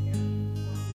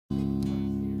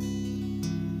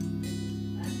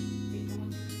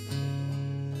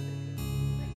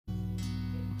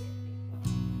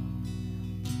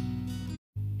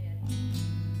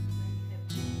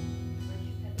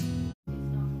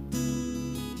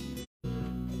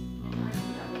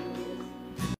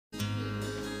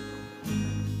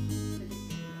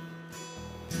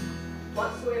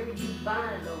whatsoever you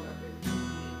bind on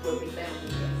earth will be bound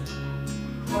in heaven.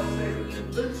 Whatsoever you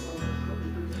loose on earth will be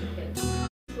loosed in heaven.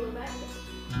 So back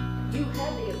you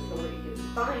have the authority to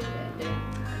bind that down.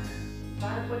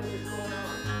 Bind whatever's going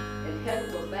on, and heaven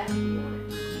will back you on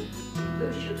it.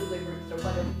 Loose your deliverance or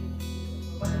whatever it is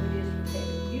from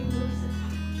heaven. You loose it.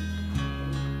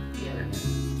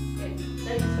 And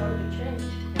things start to change.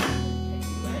 They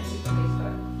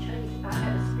start to change. I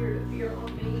had a spirit of fear on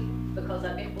me because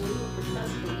I've been believing for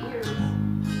something for years.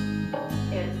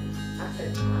 And I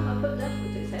said, I'm not putting up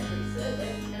with this after he said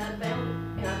that. And I found it.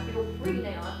 And I feel free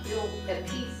now. I feel at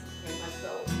peace in my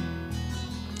soul.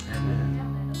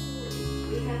 Amen.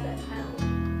 We have that power.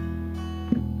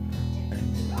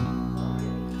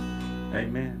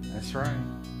 Amen. That's right.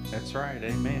 That's right.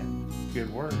 Amen.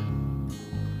 Good word.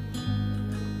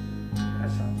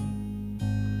 That's all.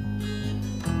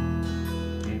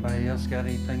 Anybody else got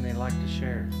anything they'd like to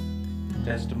share?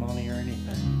 Testimony or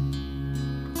anything?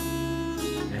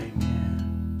 Amen.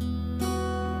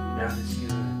 God is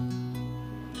good.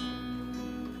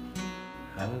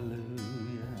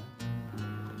 Hallelujah.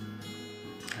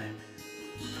 Amen.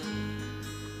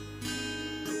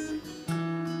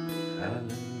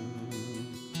 Hallelujah.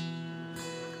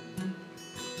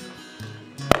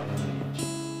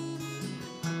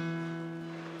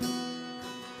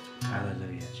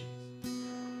 Hallelujah, Jesus.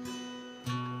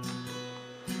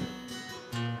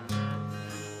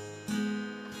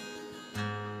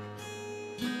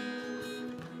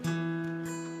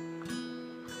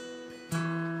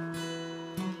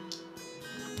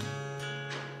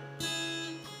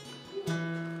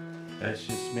 That's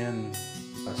just been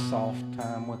a soft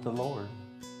time with the Lord,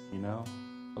 you know.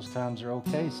 Those times are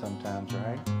okay sometimes,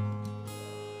 right?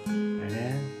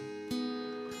 Amen.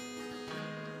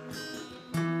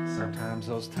 Sometimes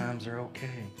those times are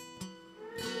okay.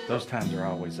 Those times are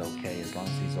always okay as long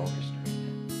as He's orchestrated.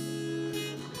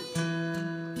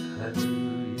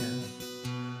 Hallelujah.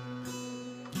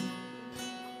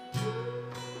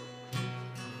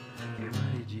 Thank you,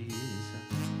 mighty Jesus.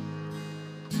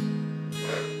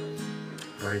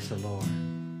 Praise the Lord.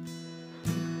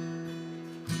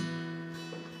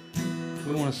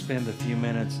 We want to spend a few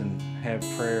minutes and have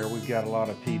prayer. We've got a lot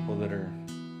of people that are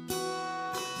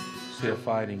still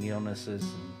fighting illnesses.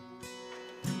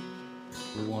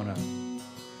 And we want to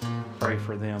pray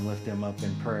for them, lift them up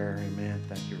in prayer. Amen.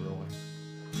 Thank you, Roy.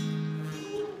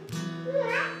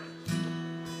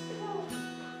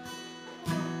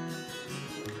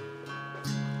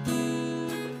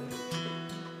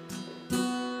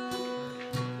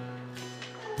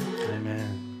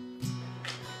 Amen.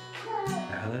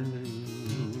 Hallelujah.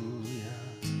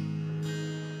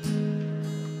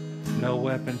 No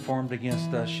weapon formed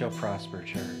against us shall prosper,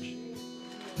 church.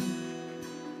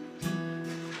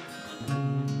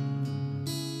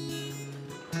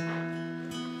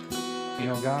 You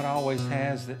know, God always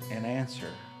has an answer.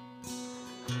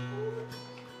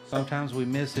 Sometimes we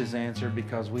miss His answer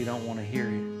because we don't want to hear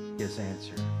His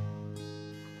answer.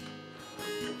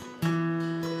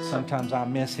 Sometimes I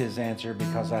miss His answer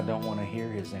because I don't want to hear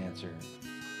His answer.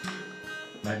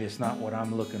 Maybe it's not what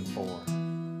I'm looking for.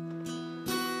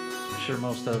 I'm sure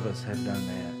most of us have done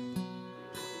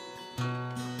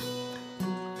that.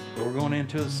 But we're going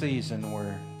into a season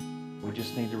where we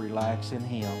just need to relax in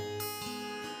Him.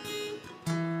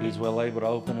 He's well able to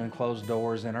open and close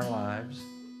doors in our lives.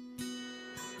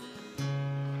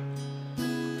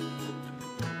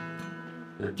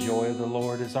 The joy of the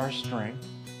Lord is our strength.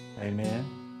 Amen.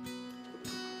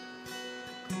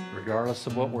 Regardless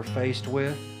of what we're faced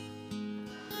with.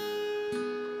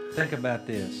 Think about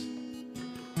this.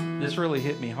 This really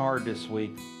hit me hard this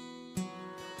week.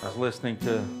 I was listening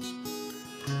to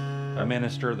a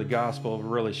minister of the gospel, a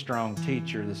really strong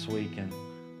teacher this week, and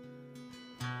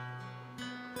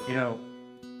you know,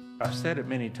 I've said it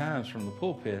many times from the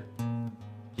pulpit.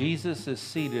 Jesus is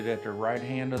seated at the right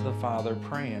hand of the Father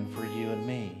praying for you and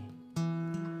me.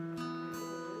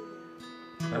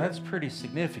 Now that's pretty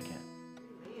significant.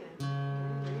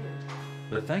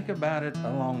 But think about it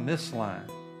along this line.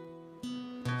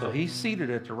 So He's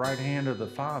seated at the right hand of the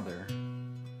Father.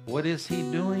 What is He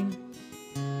doing?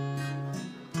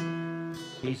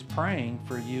 He's praying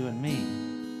for you and me.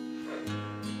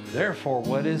 Therefore,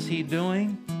 what is He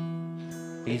doing?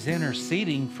 He's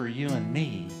interceding for you and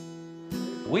me.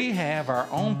 We have our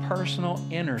own personal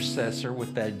intercessor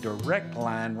with that direct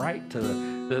line right to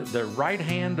the right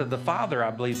hand of the Father,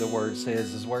 I believe the word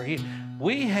says, is where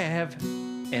we have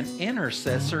an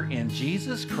intercessor in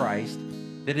Jesus Christ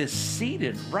that is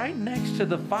seated right next to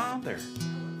the Father.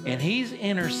 And He's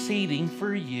interceding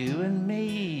for you and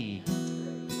me.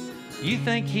 You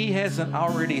think He hasn't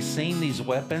already seen these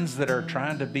weapons that are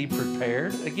trying to be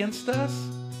prepared against us?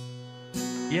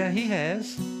 Yeah, He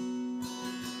has.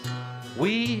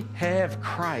 We have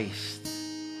Christ,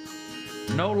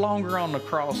 no longer on the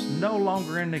cross, no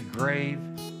longer in the grave,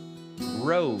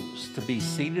 rose to be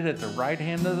seated at the right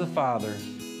hand of the Father,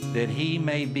 that He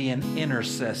may be an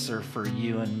intercessor for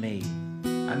you and me.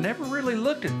 I never really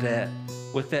looked at that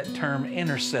with that term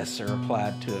intercessor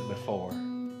applied to it before.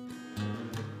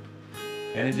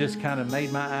 And it just kind of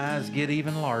made my eyes get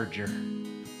even larger.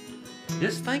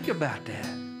 Just think about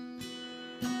that.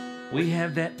 We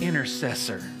have that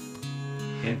intercessor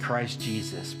in Christ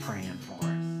Jesus praying for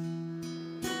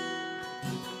us.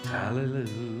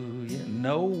 Hallelujah.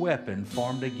 No weapon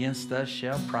formed against us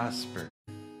shall prosper.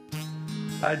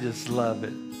 I just love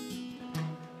it.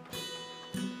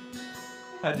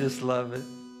 I just love it.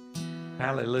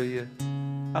 Hallelujah.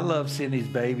 I love seeing these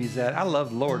babies out. I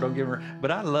love the Lord, don't get me wrong,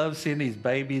 but I love seeing these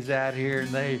babies out here, and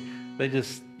they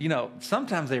just, you know,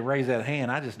 sometimes they raise that hand.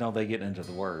 I just know they get into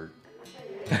the Word.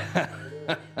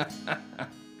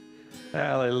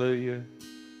 Hallelujah.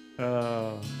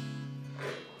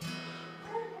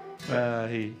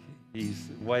 He's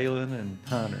Waylon and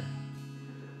Hunter.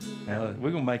 Now,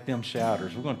 we're going to make them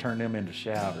shouters. We're going to turn them into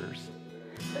shouters.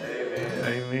 Amen.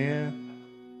 Amen.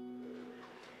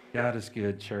 God is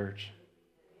good, church.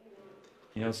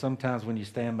 You know, sometimes when you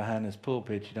stand behind this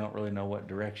pulpit, you don't really know what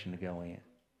direction to go in.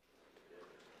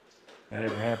 That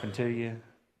ever happened to you?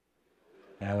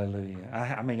 Hallelujah.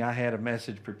 I mean, I had a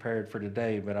message prepared for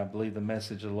today, but I believe the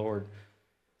message the Lord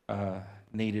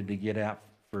needed to get out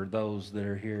for those that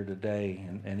are here today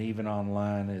and even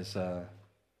online is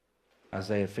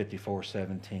Isaiah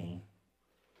 54:17.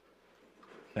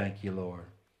 Thank you, Lord.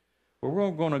 Well, we're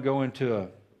going to go into a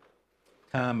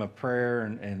time of prayer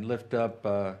and lift up,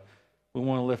 we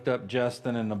want to lift up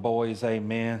Justin and the boys.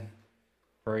 Amen.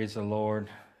 Praise the Lord.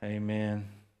 Amen.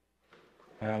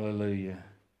 Hallelujah.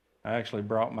 I actually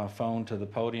brought my phone to the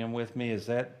podium with me. Is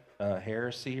that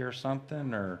heresy or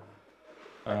something? Or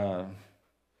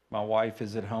my wife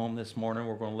is at home this morning.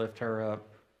 We're going to lift her up.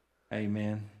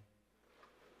 Amen.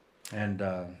 And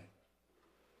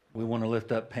we want to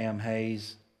lift up Pam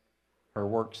Hayes, her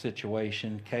work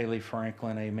situation. Kaylee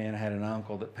Franklin, amen, had an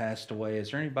uncle that passed away. Is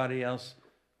there anybody else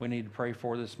we need to pray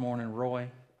for this morning?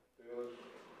 Roy?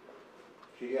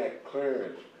 She got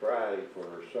clearance Friday for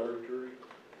her surgery,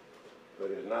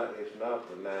 but it's not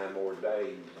for 9 more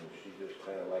days, and she's just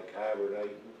kind of like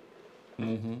hibernating.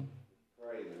 Mm-hmm.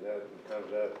 Pray that nothing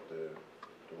comes up to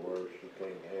where she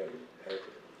can't have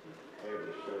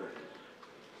the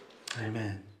surgery.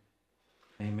 Amen.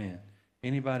 Amen.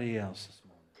 Anybody else this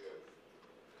morning?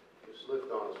 Just lift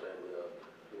Donna's family up.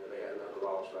 You know, they had another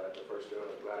loss right the first day,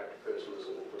 right after Christmas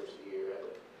and the first of the year.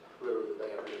 Literally the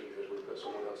day after New Year's, we put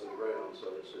someone else in the ground. So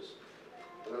it's just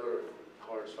another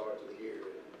hard start to the year.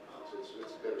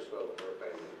 It's bittersweet for her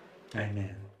family.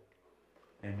 Amen.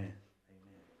 Amen.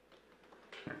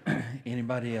 Amen.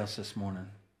 Anybody else this morning?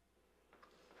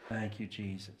 Thank you,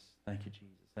 Jesus. Thank you, Jesus.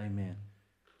 Amen.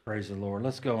 Praise the Lord.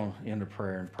 Let's go into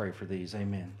prayer and pray for these.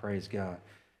 Amen. Praise God.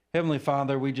 Heavenly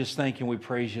Father, we just thank you and we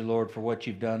praise you, Lord, for what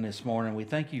you've done this morning. We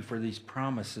thank you for these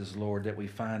promises, Lord, that we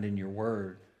find in your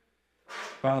word.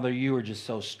 Father, you are just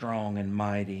so strong and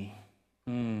mighty.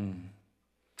 And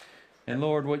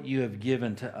Lord, what you have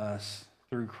given to us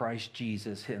through Christ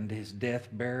Jesus and his death,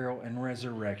 burial, and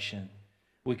resurrection,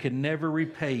 we could never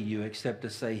repay you except to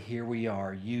say, here we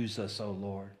are. Use us, O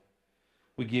Lord.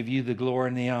 We give you the glory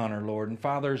and the honor, Lord. And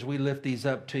Father, as we lift these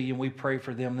up to you and we pray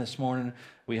for them this morning,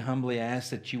 we humbly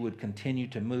ask that you would continue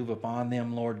to move upon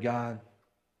them, Lord God,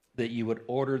 that you would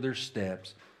order their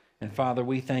steps. And Father,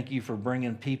 we thank you for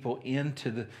bringing people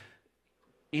into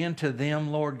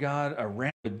them, Lord God,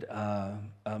 around,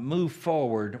 move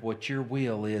forward what your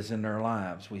will is in their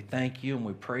lives. We thank you and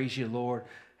we praise you, Lord.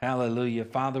 Hallelujah.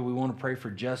 Father, we want to pray for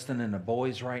Justin and the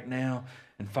boys right now.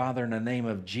 And Father, in the name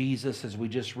of Jesus, as we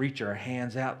just reach our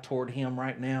hands out toward him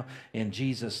right now, in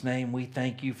Jesus' name, we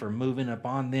thank you for moving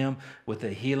upon them with a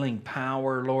healing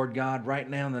power, Lord God. Right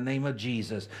now, in the name of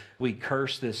Jesus, we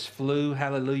curse this flu,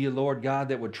 hallelujah, Lord God,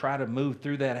 that would try to move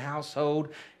through that household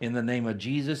in the name of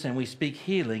Jesus. And we speak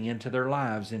healing into their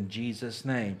lives in Jesus'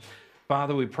 name.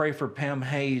 Father, we pray for Pam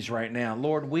Hayes right now.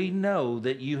 Lord, we know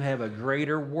that you have a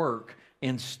greater work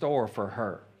in store for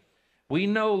her. We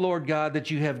know, Lord God,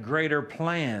 that you have greater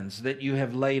plans that you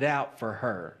have laid out for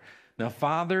her. Now,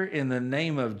 Father, in the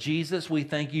name of Jesus, we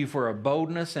thank you for a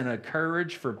boldness and a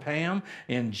courage for Pam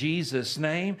in Jesus'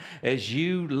 name. As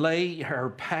you lay her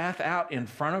path out in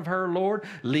front of her, Lord,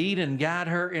 lead and guide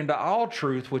her into all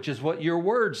truth, which is what your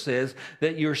word says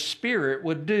that your spirit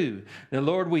would do. Now,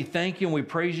 Lord, we thank you and we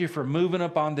praise you for moving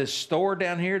up on this store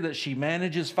down here that she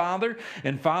manages, Father.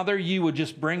 And Father, you would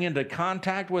just bring into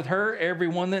contact with her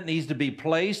everyone that needs to be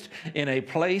placed in a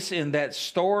place in that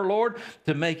store, Lord,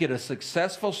 to make it a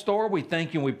successful store. We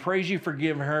thank you and we praise you for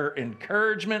giving her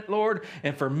encouragement, Lord,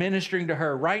 and for ministering to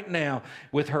her right now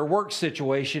with her work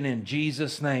situation in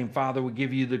Jesus' name. Father, we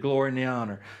give you the glory and the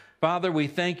honor. Father, we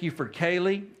thank you for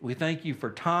Kaylee. We thank you for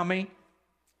Tommy.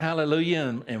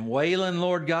 Hallelujah, and Waylon,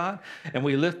 Lord God. And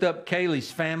we lift up Kaylee's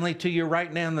family to you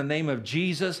right now in the name of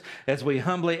Jesus, as we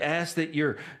humbly ask that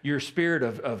your spirit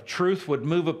of truth would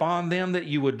move upon them, that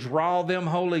you would draw them,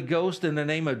 Holy Ghost, in the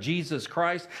name of Jesus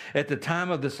Christ. At the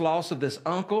time of this loss of this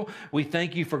uncle, we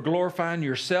thank you for glorifying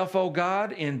yourself, oh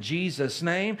God, in Jesus'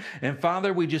 name. And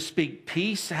Father, we just speak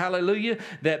peace, hallelujah,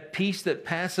 that peace that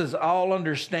passes all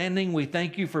understanding. We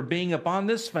thank you for being upon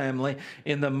this family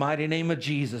in the mighty name of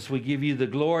Jesus. We give you the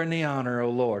glory and the honor, O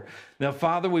Lord. Now,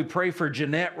 Father, we pray for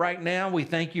Jeanette right now. We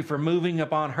thank you for moving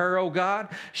upon her, O God.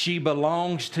 She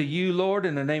belongs to you, Lord,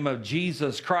 in the name of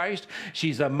Jesus Christ.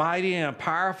 She's a mighty and a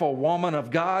powerful woman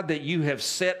of God that you have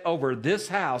set over this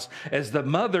house as the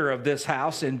mother of this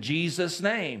house in Jesus'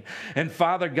 name. And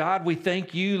Father God, we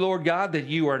thank you, Lord God, that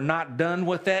you are not done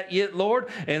with that yet, Lord.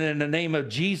 And in the name of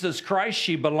Jesus Christ,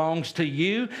 she belongs to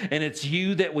you, and it's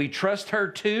you that we trust her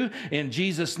to in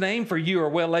Jesus' name, for you are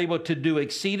well able to do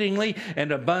exceedingly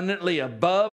and abundantly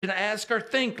above and ask or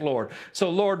think, Lord. So,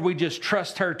 Lord, we just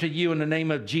trust her to you in the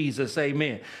name of Jesus.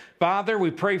 Amen. Father, we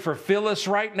pray for Phyllis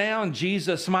right now in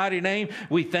Jesus' mighty name.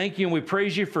 We thank you and we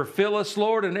praise you for Phyllis,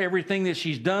 Lord, and everything that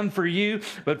she's done for you.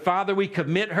 But Father, we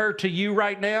commit her to you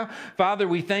right now. Father,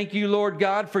 we thank you, Lord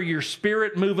God, for your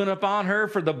spirit moving upon her,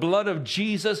 for the blood of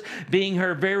Jesus being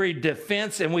her very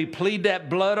defense. And we plead that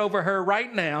blood over her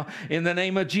right now in the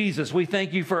name of Jesus. We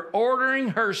thank you for ordering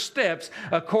her steps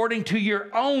according to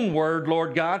your own word,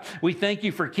 Lord God. We thank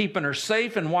you for keeping her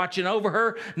safe and watching over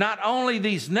her, not only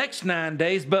these next 9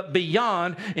 days, but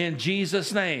beyond in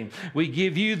Jesus' name. We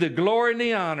give you the glory and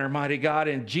the honor, mighty God,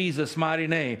 in Jesus' mighty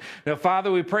name. Now, Father,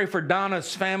 we pray for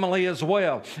Donna's family as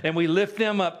well, and we lift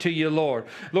them up to you, Lord.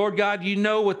 Lord God, you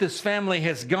know what this family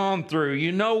has gone through.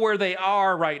 You know where they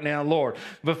are right now, Lord.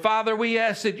 But Father, we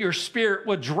ask that your spirit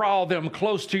would draw them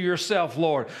close to yourself,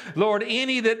 Lord. Lord,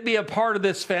 any that be a part of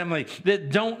this family that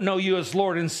don't know you as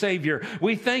Lord and Savior,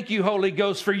 we thank you, Holy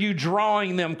Ghost, for you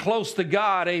drawing them close to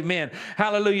God. Amen.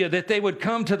 Hallelujah. That they would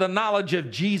come to the knowledge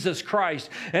of Jesus Christ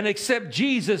and accept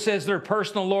Jesus as their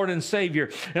personal Lord and Savior.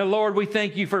 And Lord, we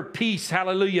thank you for peace.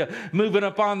 Hallelujah. Moving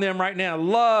upon them right now.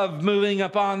 Love moving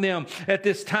upon them at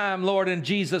this time, Lord, in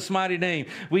Jesus' mighty name.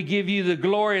 We give you the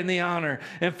glory and the honor.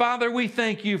 And Father, we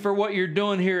thank you for what you're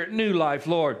doing here at New Life,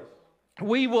 Lord.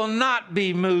 We will not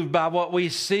be moved by what we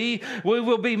see. We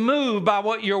will be moved by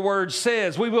what your word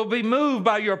says. We will be moved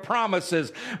by your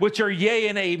promises, which are yea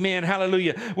and amen.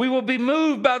 Hallelujah. We will be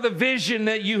moved by the vision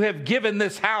that you have given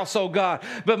this house, oh God.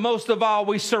 But most of all,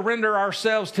 we surrender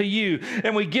ourselves to you,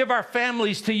 and we give our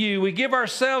families to you. We give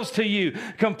ourselves to you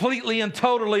completely and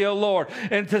totally, oh Lord.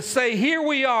 And to say, here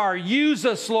we are. Use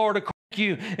us, Lord,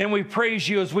 you, and we praise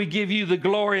you as we give you the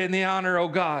glory and the honor, oh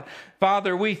God.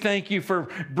 Father, we thank you for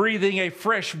breathing a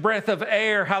fresh breath of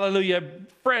air, hallelujah,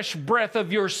 fresh breath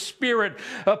of your spirit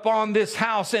upon this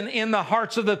house and in the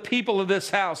hearts of the people of this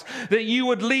house, that you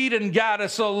would lead and guide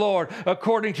us, oh Lord,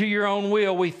 according to your own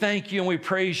will. We thank you and we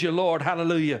praise you, Lord,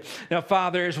 hallelujah. Now,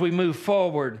 Father, as we move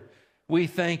forward, we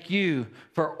thank you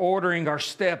for ordering our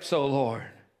steps, oh Lord.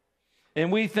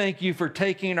 And we thank you for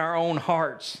taking our own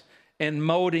hearts and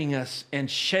molding us and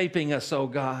shaping us, oh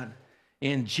God,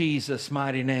 in Jesus'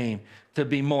 mighty name, to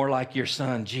be more like your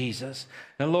Son, Jesus.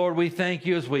 And Lord, we thank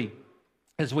you as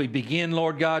we begin,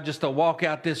 Lord God, just to walk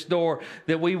out this door,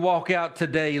 that we walk out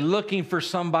today looking for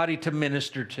somebody to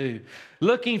minister to,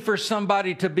 looking for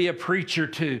somebody to be a preacher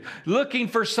to, looking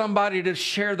for somebody to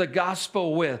share the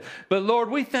gospel with. But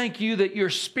Lord, we thank you that your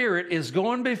Spirit is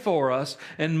going before us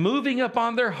and moving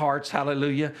upon their hearts,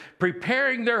 hallelujah,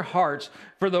 preparing their hearts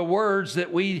for the words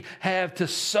that we have to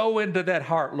sow into that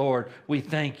heart, Lord. We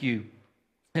thank you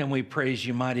and we praise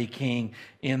you, mighty King,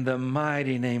 in the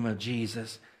mighty name of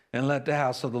Jesus. And let the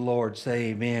house of the Lord say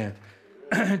amen.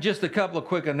 Just a couple of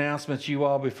quick announcements, you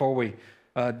all, before we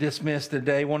dismiss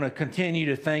today. I want to continue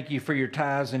to thank you for your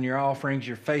tithes and your offerings,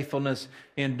 your faithfulness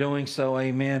in doing so.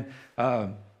 Amen.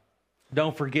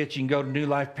 Don't forget, you can go to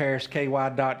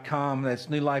newlifeparisky.com. That's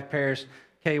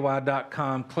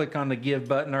newlifeparisky.com. Click on the give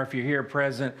button, or if you're here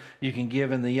present, you can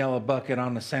give in the yellow bucket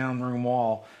on the sound room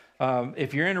wall.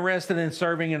 If you're interested in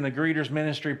serving in the greeters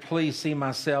ministry, please see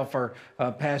myself or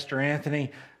Pastor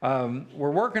Anthony.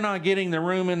 We're working on getting the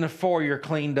room in the foyer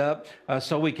cleaned up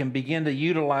so we can begin to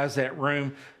utilize that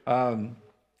room. And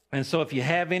so if you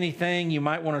have anything, you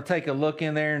might want to take a look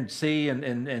in there and see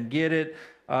and get it.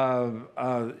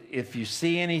 If you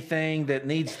see anything that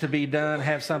needs to be done,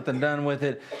 have something done with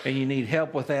it, and you need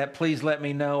help with that, please let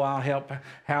me know. I'll help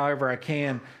however I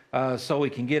can so we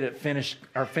can get it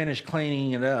finished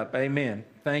cleaning it up. Amen.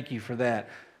 Thank you for that.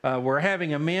 We're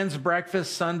having a men's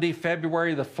breakfast Sunday,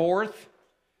 February the 4th.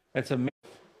 It's a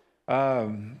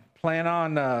plan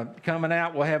on coming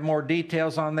out. We'll have more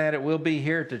details on that. It will be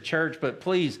here at the church, but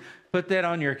please put that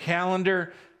on your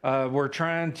calendar. We're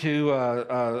trying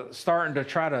to starting to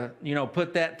try to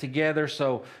put that together,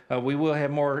 so we will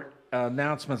have more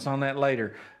announcements on that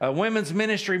later. Women's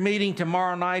ministry meeting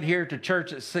tomorrow night here at the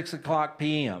church at 6 o'clock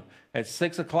p.m. At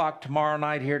 6 o'clock tomorrow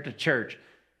night here at the church.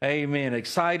 Amen.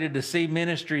 Excited to see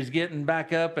ministries getting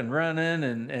back up and running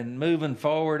and moving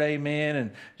forward. Amen.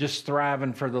 And just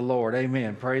thriving for the Lord.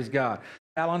 Amen. Praise God.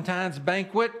 Valentine's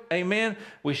banquet. Amen.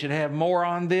 We should have more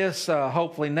on this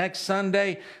hopefully next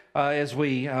Sunday. As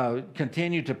we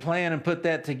continue to plan and put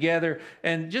that together.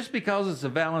 And just because it's a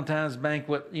Valentine's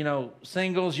banquet,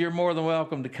 singles, you're more than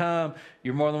welcome to come.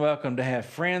 You're more than welcome to have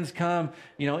friends come.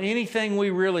 Anything we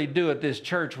really do at this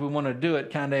church, we want to do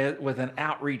it kind of with an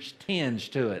outreach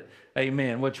tinge to it.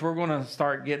 Amen. Which we're going to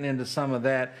start getting into some of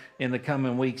that in the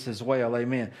coming weeks as well.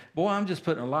 Amen. Boy, I'm just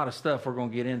putting a lot of stuff we're going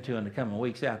to get into in the coming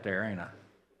weeks out there, ain't I?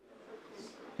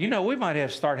 We might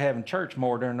have to start having church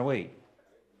more during the week.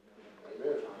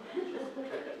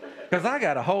 Because I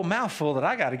got a whole mouthful that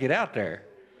I got to get out there.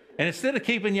 And instead of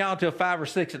keeping y'all till 5 or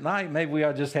 6 at night, maybe we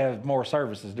ought to just have more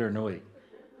services during the week.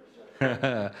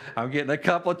 I'm getting a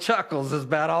couple of chuckles is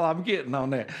about all I'm getting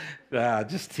on that.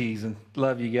 Just teasing.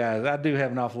 Love you guys. I do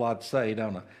have an awful lot to say,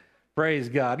 don't I? Praise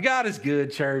God. God is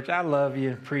good, church. I love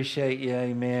you. Appreciate you.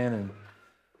 Amen. And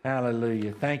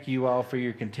hallelujah. Thank you all for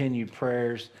your continued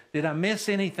prayers. Did I miss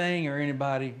anything or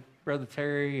anybody? Brother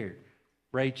Terry or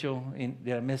Rachel?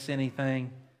 Did I miss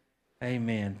anything?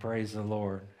 Amen. Praise the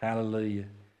Lord. Hallelujah.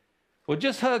 Well,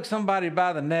 just hug somebody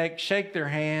by the neck, shake their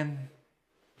hand.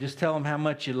 Just tell them how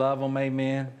much you love them.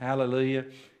 Amen. Hallelujah.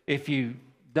 If you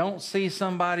don't see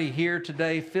somebody here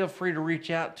today, feel free to reach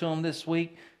out to them this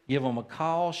week. Give them a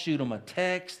call, shoot them a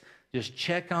text. Just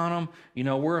check on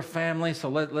them. We're a family, so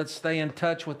let's stay in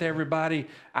touch with everybody.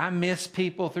 I miss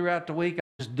people throughout the week.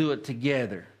 I just do it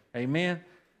together. Amen.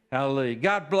 Hallelujah.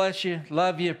 God bless you.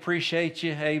 Love you. Appreciate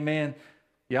you. Amen.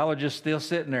 Y'all are just still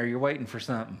sitting there. You're waiting for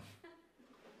something.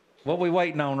 What we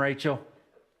waiting on, Rachel?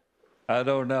 I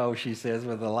don't know, she says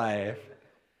with a laugh.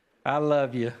 I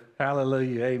love you.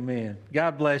 Hallelujah. Amen.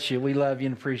 God bless you. We love you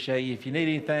and appreciate you. If you need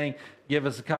anything, give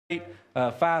us a call.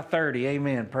 5:30.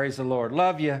 Amen. Praise the Lord.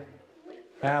 Love you.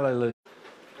 Hallelujah.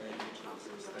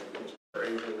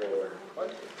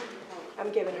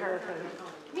 I'm giving her a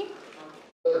phone.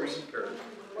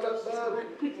 What up, son?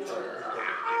 You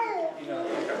know, I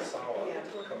think I saw a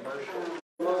commercial.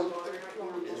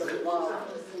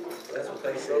 That's what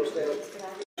they said.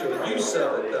 You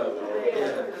sell it though.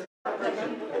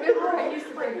 Remember, I used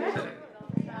to bring that.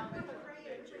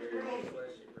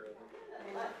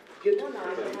 Get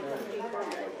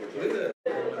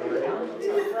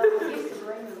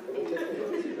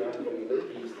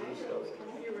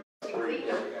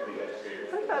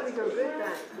Sometimes we go good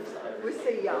night. We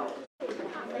see y'all.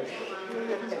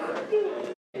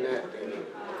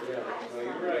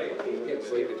 Can't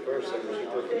sleep at first second, she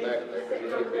took it back there, because you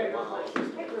get me miles.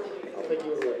 I'll take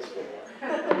you away.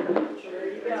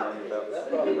 That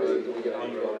probably means we get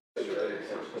on your own. Yeah,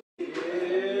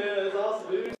 it's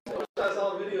awesome, dude. I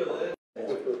saw a video of that.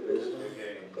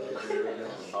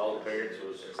 All the parents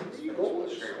was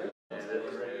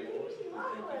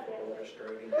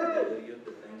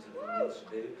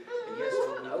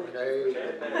Okay.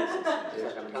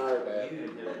 Yes, I'm tired of that. Need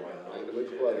to move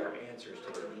play.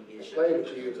 Play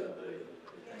with you. To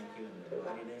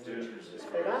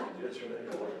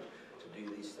do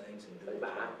these things and do it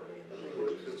properly. I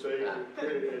really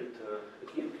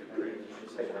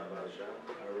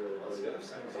was gonna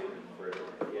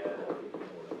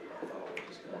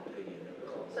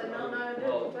So no,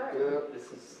 Yeah. This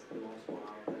is the most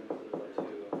wild.